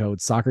promo code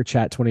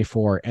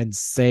SoccerChat24 and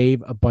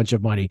save a bunch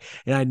of money.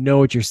 And I know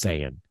what you're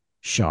saying,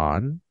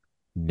 Sean,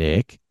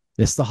 Nick.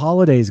 It's the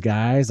holidays,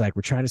 guys. Like,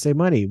 we're trying to save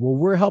money. Well,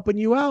 we're helping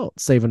you out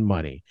saving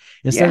money.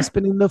 Instead of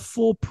spending the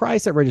full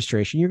price at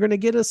registration, you're going to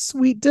get a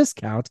sweet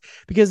discount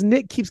because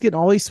Nick keeps getting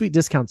all these sweet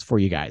discounts for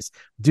you guys.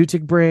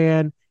 Dutic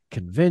brand,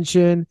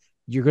 convention,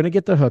 you're going to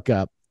get the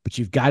hookup, but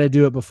you've got to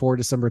do it before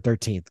December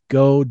 13th.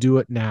 Go do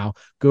it now.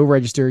 Go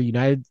register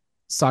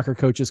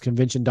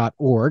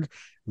UnitedSoccerCoachesConvention.org.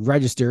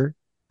 Register,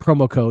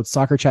 promo code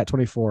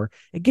SoccerChat24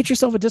 and get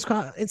yourself a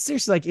discount. And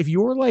seriously, like, if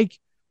you're like,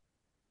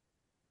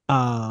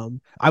 I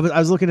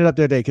was looking it up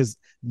the other day because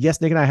yes,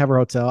 Nick and I have our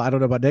hotel. I don't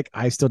know about Nick.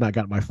 I still not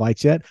got my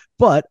flights yet,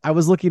 but I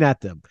was looking at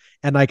them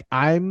and like,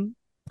 I'm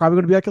probably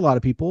going to be like a lot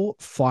of people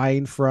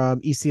flying from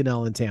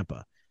ECNL in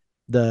Tampa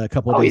the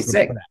couple of days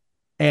before that.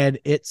 And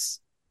it's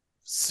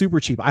super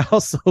cheap. I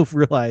also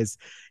realized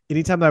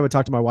anytime that I would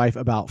talk to my wife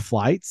about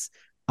flights,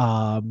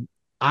 I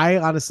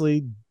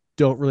honestly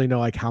don't really know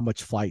like how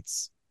much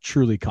flights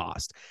truly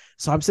cost.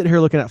 So I'm sitting here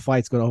looking at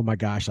flights going, oh my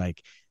gosh,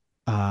 like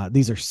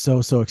these are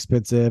so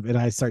expensive. And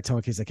I start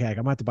telling Casey, like, hey, I'm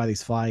gonna have to buy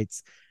these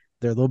flights.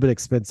 They're a little bit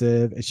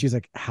expensive. And she's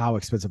like, how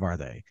expensive are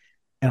they?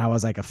 And I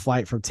was like, a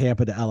flight from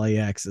Tampa to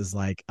LAX is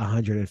like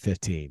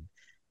 115.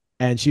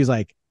 And she's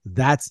like,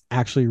 that's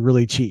actually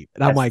really cheap.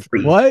 And I'm like,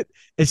 free. What?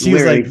 And she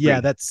was like,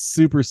 yeah, that's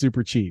super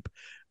cheap.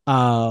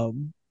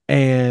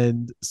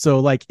 And so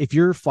like, if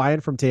you're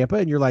flying from Tampa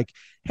and you're like,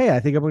 hey, I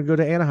think I'm going to go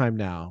to Anaheim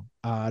now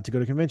to go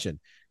to convention,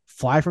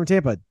 fly from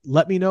Tampa.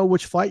 Let me know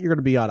which flight you're going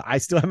to be on. I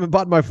still haven't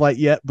bought my flight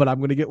yet, but I'm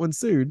going to get one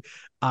soon.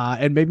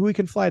 And maybe we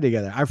can fly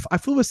together. I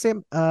flew with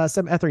Sam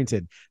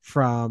Etherington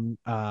from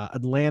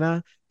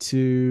Atlanta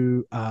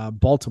to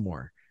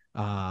Baltimore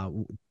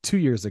 2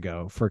 years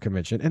ago for a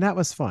convention. And that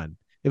was fun.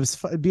 It was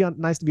fun. It'd be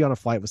nice to be on a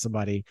flight with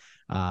somebody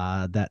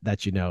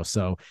that you know.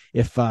 So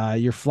if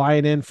you're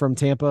flying in from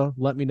Tampa,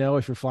 let me know.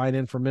 If you're flying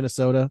in from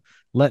Minnesota,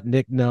 let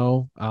Nick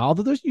know.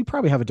 Although you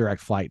probably have a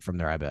direct flight from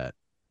there, I bet.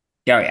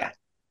 Oh yeah.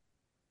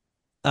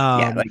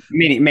 Like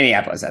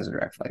Minneapolis has a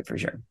direct flight for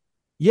sure.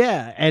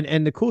 Yeah,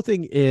 and the cool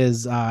thing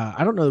is,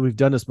 I don't know that we've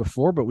done this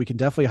before, but we can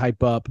definitely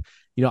hype up.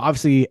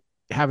 Obviously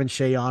having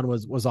Shay on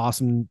was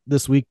awesome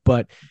this week,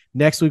 but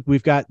next week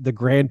we've got the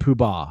Grand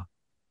Poobah,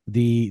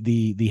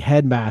 the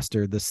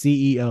headmaster, the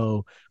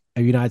CEO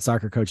of United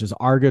Soccer Coaches,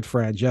 our good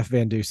friend Jeff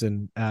Van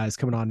Dusen is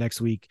coming on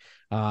next week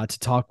to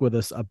talk with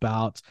us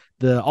about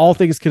the all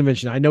things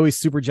convention. I know he's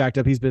super jacked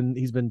up. He's been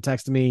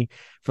texting me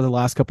for the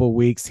last couple of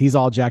weeks. He's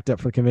all jacked up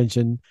for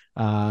convention,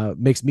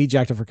 makes me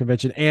jacked up for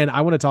convention. And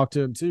I want to talk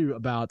to him too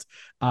about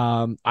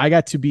I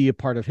got to be a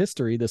part of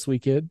history this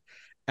weekend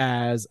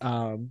as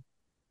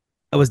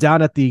I was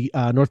down at the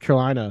North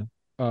Carolina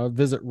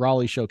Visit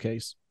Raleigh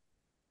showcase,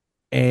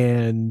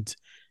 and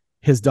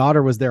his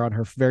daughter was there on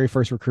her very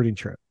first recruiting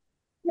trip.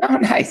 Oh,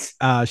 nice.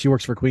 She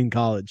works for Queen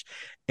College.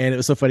 And it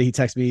was so funny. He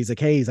texted me. He's like,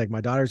 hey, he's like, my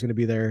daughter's going to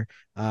be there.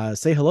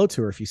 Say hello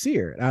to her if you see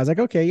her. And I was like,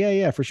 okay,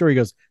 yeah, for sure. He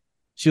goes,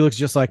 she looks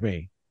just like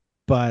me,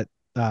 but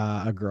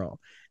a girl.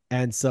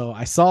 And so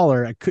I saw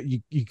her.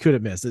 You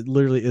couldn't miss. It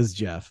literally is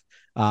Jeff,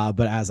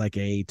 but as like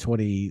a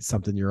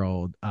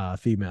 20-something-year-old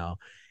female.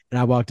 And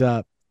I walked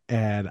up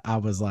and I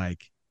was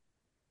like,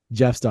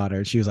 Jeff's daughter.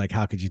 And she was like,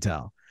 how could you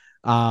tell?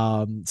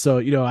 So,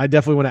 I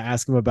definitely want to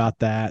ask him about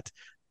that.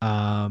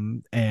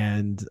 I'm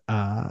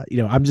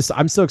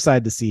so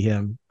excited to see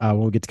him when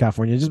we get to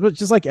California,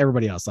 just like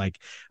everybody else. Like,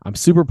 I'm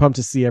super pumped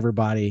to see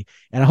everybody,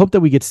 and I hope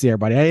that we get to see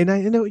everybody. I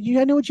know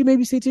what you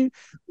maybe say too.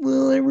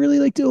 Well, I really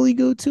like to only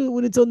go to it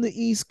when it's on the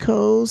East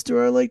Coast,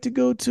 or I like to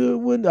go to it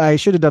when I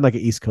should have done like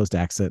an East Coast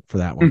accent for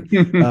that one,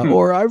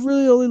 or I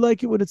really only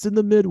like it when it's in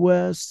the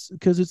Midwest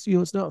because it's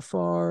it's not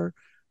far.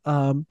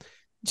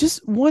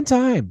 Just one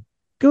time,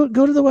 go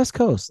to the West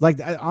Coast.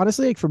 Like,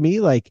 honestly, like for me,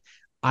 like.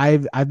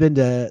 I've been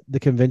to the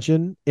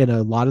convention in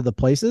a lot of the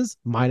places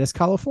minus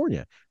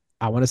California.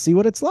 I want to see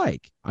what it's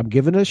like. I'm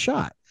giving it a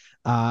shot.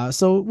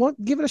 So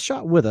give it a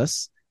shot with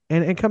us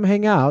and come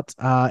hang out.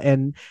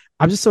 And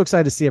I'm just so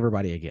excited to see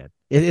everybody again.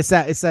 It's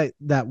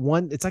that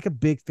one. It's like a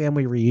big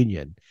family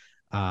reunion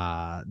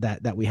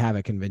that we have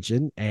at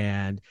convention,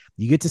 and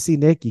you get to see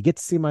Nick, you get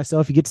to see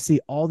myself, you get to see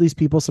all these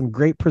people, some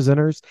great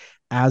presenters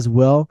as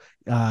well.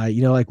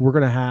 Like we're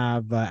gonna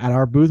have at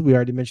our booth, we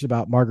already mentioned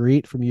about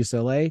Marguerite from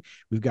UCLA.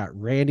 We've got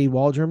Randy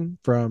Waldrum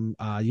from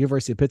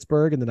University of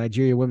Pittsburgh and the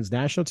Nigeria women's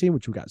national team,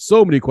 which we've got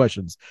so many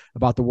questions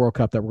about the World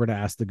Cup that we're going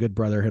to ask the good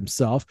brother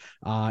himself,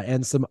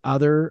 and some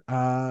other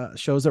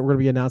shows that we're going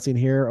to be announcing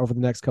here over the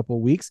next couple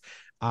of weeks.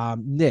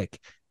 Nick,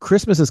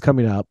 Christmas is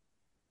coming up.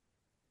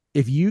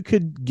 If you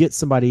could get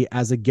somebody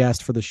as a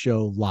guest for the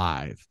show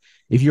live,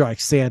 if you're like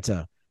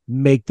Santa,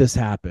 make this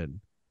happen.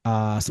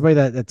 Somebody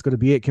that's going to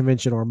be at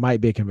convention or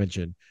might be at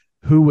convention,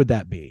 who would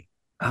that be?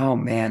 Oh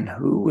man,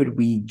 who would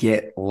we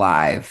get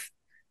live?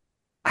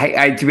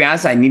 I to be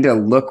honest, I need to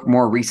look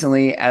more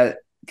recently at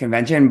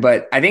convention,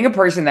 but I think a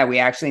person that we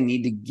actually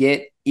need to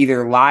get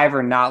either live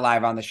or not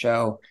live on the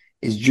show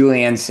is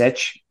Julianne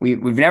Sitch. We've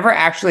never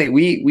actually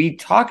we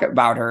talk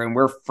about her and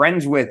we're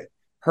friends with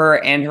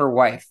her and her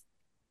wife.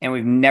 And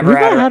we've never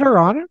had her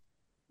on it.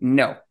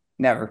 No,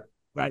 never.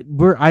 Right.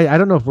 I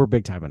don't know if we're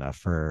big time enough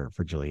for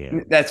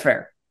Julianne. That's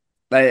fair.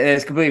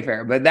 It's completely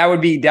fair. But that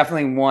would be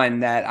definitely one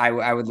that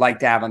I would like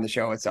to have on the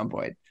show at some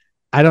point.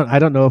 I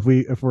don't know if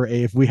we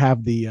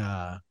have the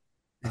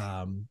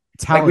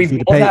talent like we fee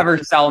to both pay. have her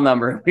cell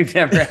number. We've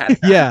never had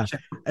that. Yeah,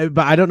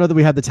 but I don't know that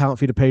we have the talent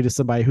fee to pay to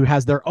somebody who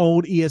has their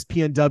own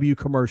ESPNW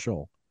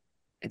commercial.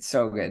 It's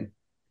so good.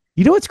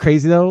 You know what's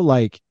crazy though?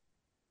 Like,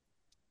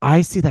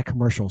 I see that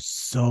commercial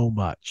so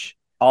much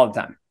all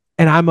the time,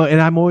 and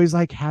I'm always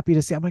like happy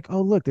to see. I'm like,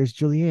 oh look, there's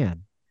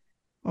Julianne.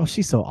 Oh,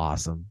 she's so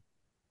awesome.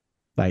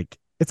 Like,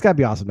 it's gotta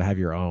be awesome to have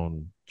your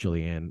own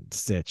Julianne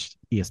Sitch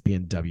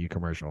ESPNW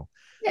commercial.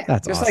 Yeah,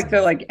 that's just awesome. like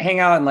to like hang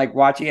out and like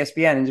watch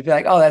ESPN and just be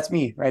like, oh, that's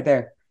me right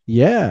there.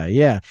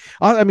 Yeah.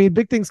 I mean,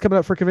 big things coming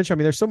up for convention. I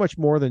mean, there's so much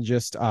more than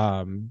just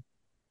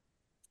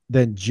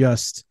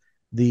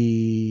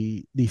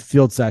the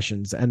field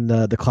sessions and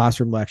the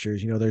classroom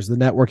lectures. There's the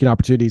networking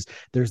opportunities.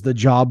 There's the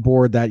job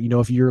board that,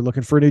 if you're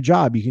looking for a new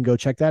job, you can go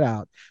check that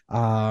out.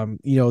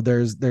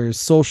 There's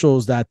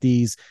socials that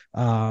these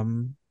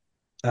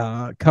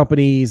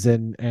companies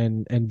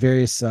and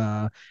various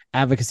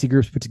advocacy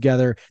groups put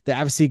together.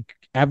 The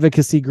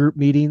advocacy group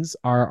meetings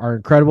are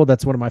incredible.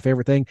 That's one of my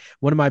favorite things.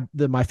 One of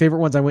my favorite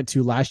ones I went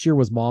to last year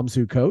was Moms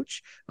Who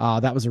Coach.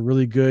 That was a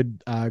really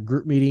good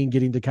group meeting,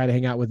 getting to kind of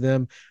hang out with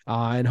them.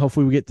 And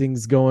hopefully we get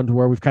things going to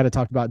where we've kind of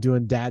talked about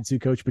doing Dads Who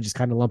Coach, but just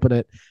kind of lumping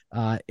it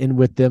in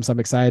with them. So I'm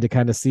excited to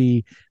kind of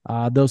see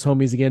those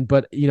homies again.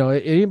 But,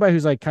 anybody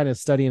who's like kind of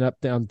studying up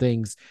on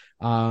things,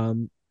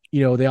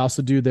 they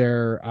also do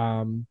their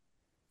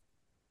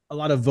a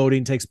lot of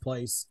voting takes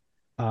place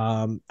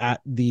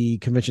at the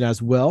convention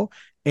as well.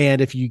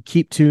 And if you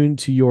keep tuned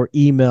to your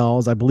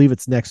emails, I believe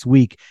it's next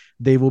week,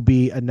 they will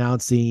be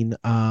announcing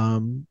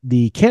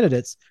the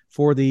candidates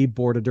for the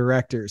board of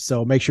directors.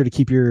 So make sure to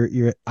keep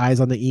your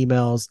eyes on the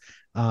emails.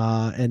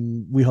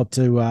 And we hope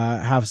to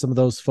have some of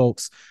those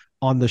folks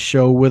on the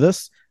show with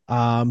us.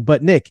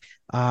 But Nick,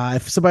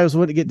 if somebody was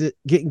wanting to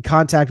get in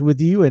contact with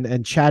you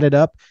and chat it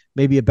up,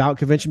 maybe about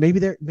convention, maybe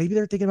they're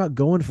thinking about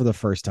going for the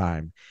first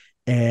time.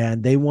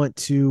 And they want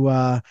to,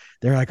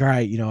 they're like, all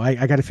right,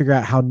 I got to figure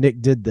out how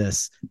Nick did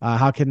this.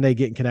 How can they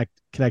get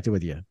connected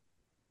with you?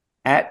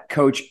 At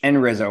Coach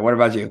and Rizzo. What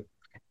about you?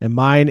 And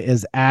mine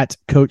is at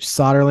Coach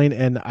Soderling.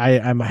 And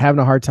I'm having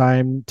a hard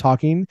time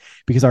talking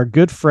because our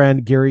good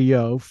friend Gary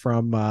Yo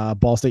from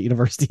Ball State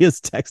University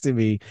is texting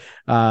me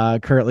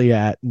currently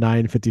at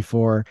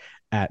 9:54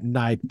 at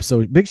night.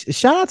 So big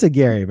shout out to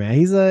Gary, man.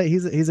 He's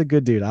a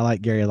good dude. I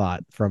like Gary a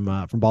lot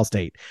from Ball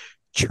State.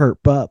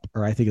 chirp up,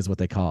 or I think is what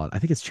they call it. I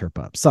think it's chirp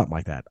up, something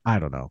like that. I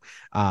don't know.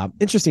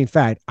 Interesting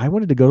fact. I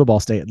wanted to go to Ball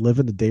State and live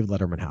in the Dave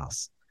Letterman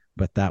house,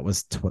 but that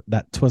was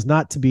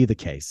not to be the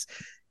case.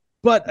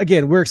 But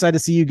again, we're excited to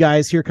see you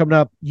guys here coming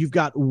up. You've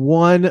got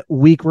 1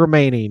 week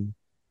remaining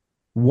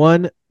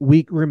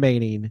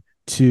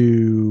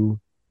to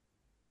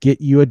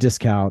get you a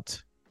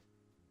discount.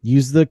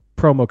 Use the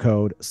promo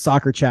code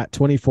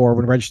SoccerChat24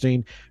 when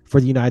registering for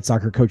the United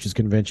Soccer Coaches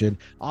Convention.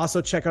 Also,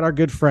 check out our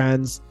good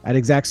friends at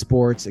Exact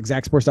Sports,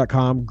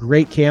 exactsports.com.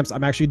 Great camps.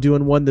 I'm actually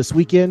doing one this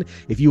weekend.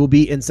 If you will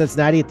be in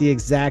Cincinnati at the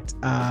Exact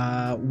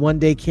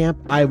one-day camp,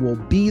 I will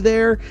be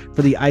there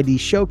for the ID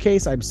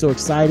showcase. I'm so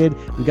excited.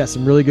 We've got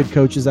some really good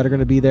coaches that are going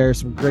to be there,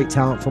 some great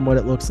talent from what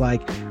it looks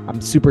like.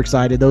 I'm super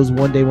excited. Those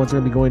one-day ones are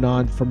going to be going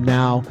on from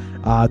now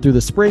through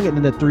the spring, and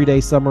then the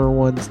 3-day summer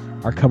ones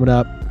are coming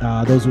up.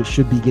 Those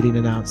should be getting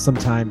announced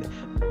sometime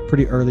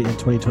pretty early in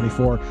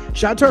 2024.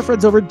 Shout out to our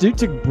friends over at Duke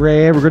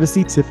Brand. We're going to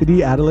see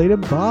Tiffany, Adelaide,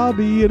 and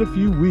Bobby in a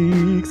few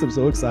weeks. I'm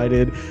so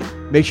excited.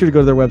 Make sure to go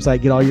to their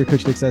website, get all your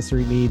coaching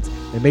accessory needs,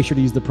 and make sure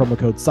to use the promo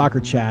code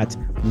SoccerChat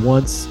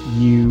once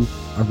you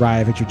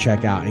arrive at your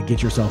checkout and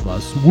get yourself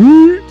a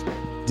sweet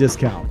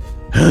discount.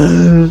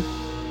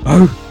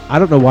 I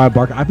don't know why I'm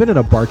barking. I've been in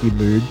a barking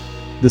mood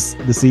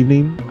this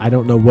evening. I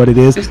don't know what it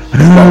is.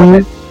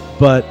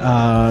 But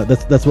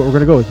that's what we're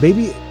gonna go with.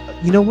 Maybe,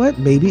 you know what?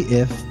 Maybe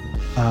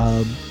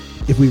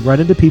if we run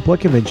into people at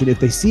convention, if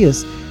they see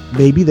us,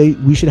 maybe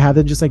we should have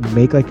them just like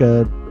make like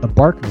a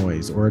bark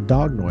noise or a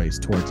dog noise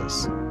towards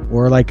us,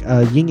 or like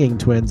a Ying Yang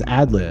Twins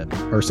ad lib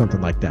or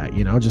something like that.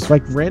 You know, just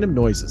like random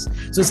noises.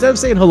 So instead of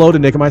saying hello to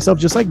Nick and myself,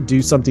 just like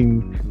do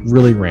something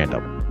really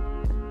random,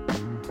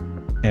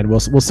 and we'll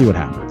see what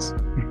happens.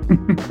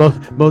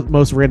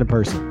 most random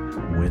person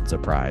wins a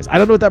prize. I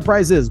don't know what that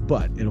prize is,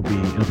 but it'll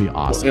be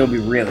awesome. It'll be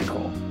really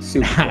cool.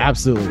 Super cool.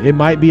 Absolutely. It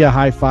might be a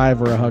high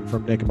five or a hug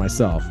from Nick and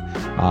myself,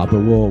 but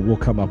we'll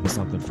come up with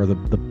something for the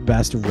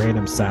best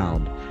random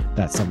sound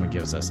that someone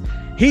gives us.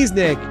 He's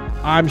Nick.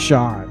 I'm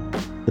Sean.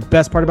 The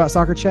best part about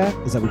Soccer Chat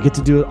is that we get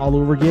to do it all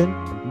over again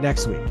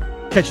next week.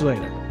 Catch you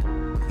later.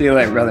 See you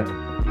later,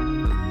 brother.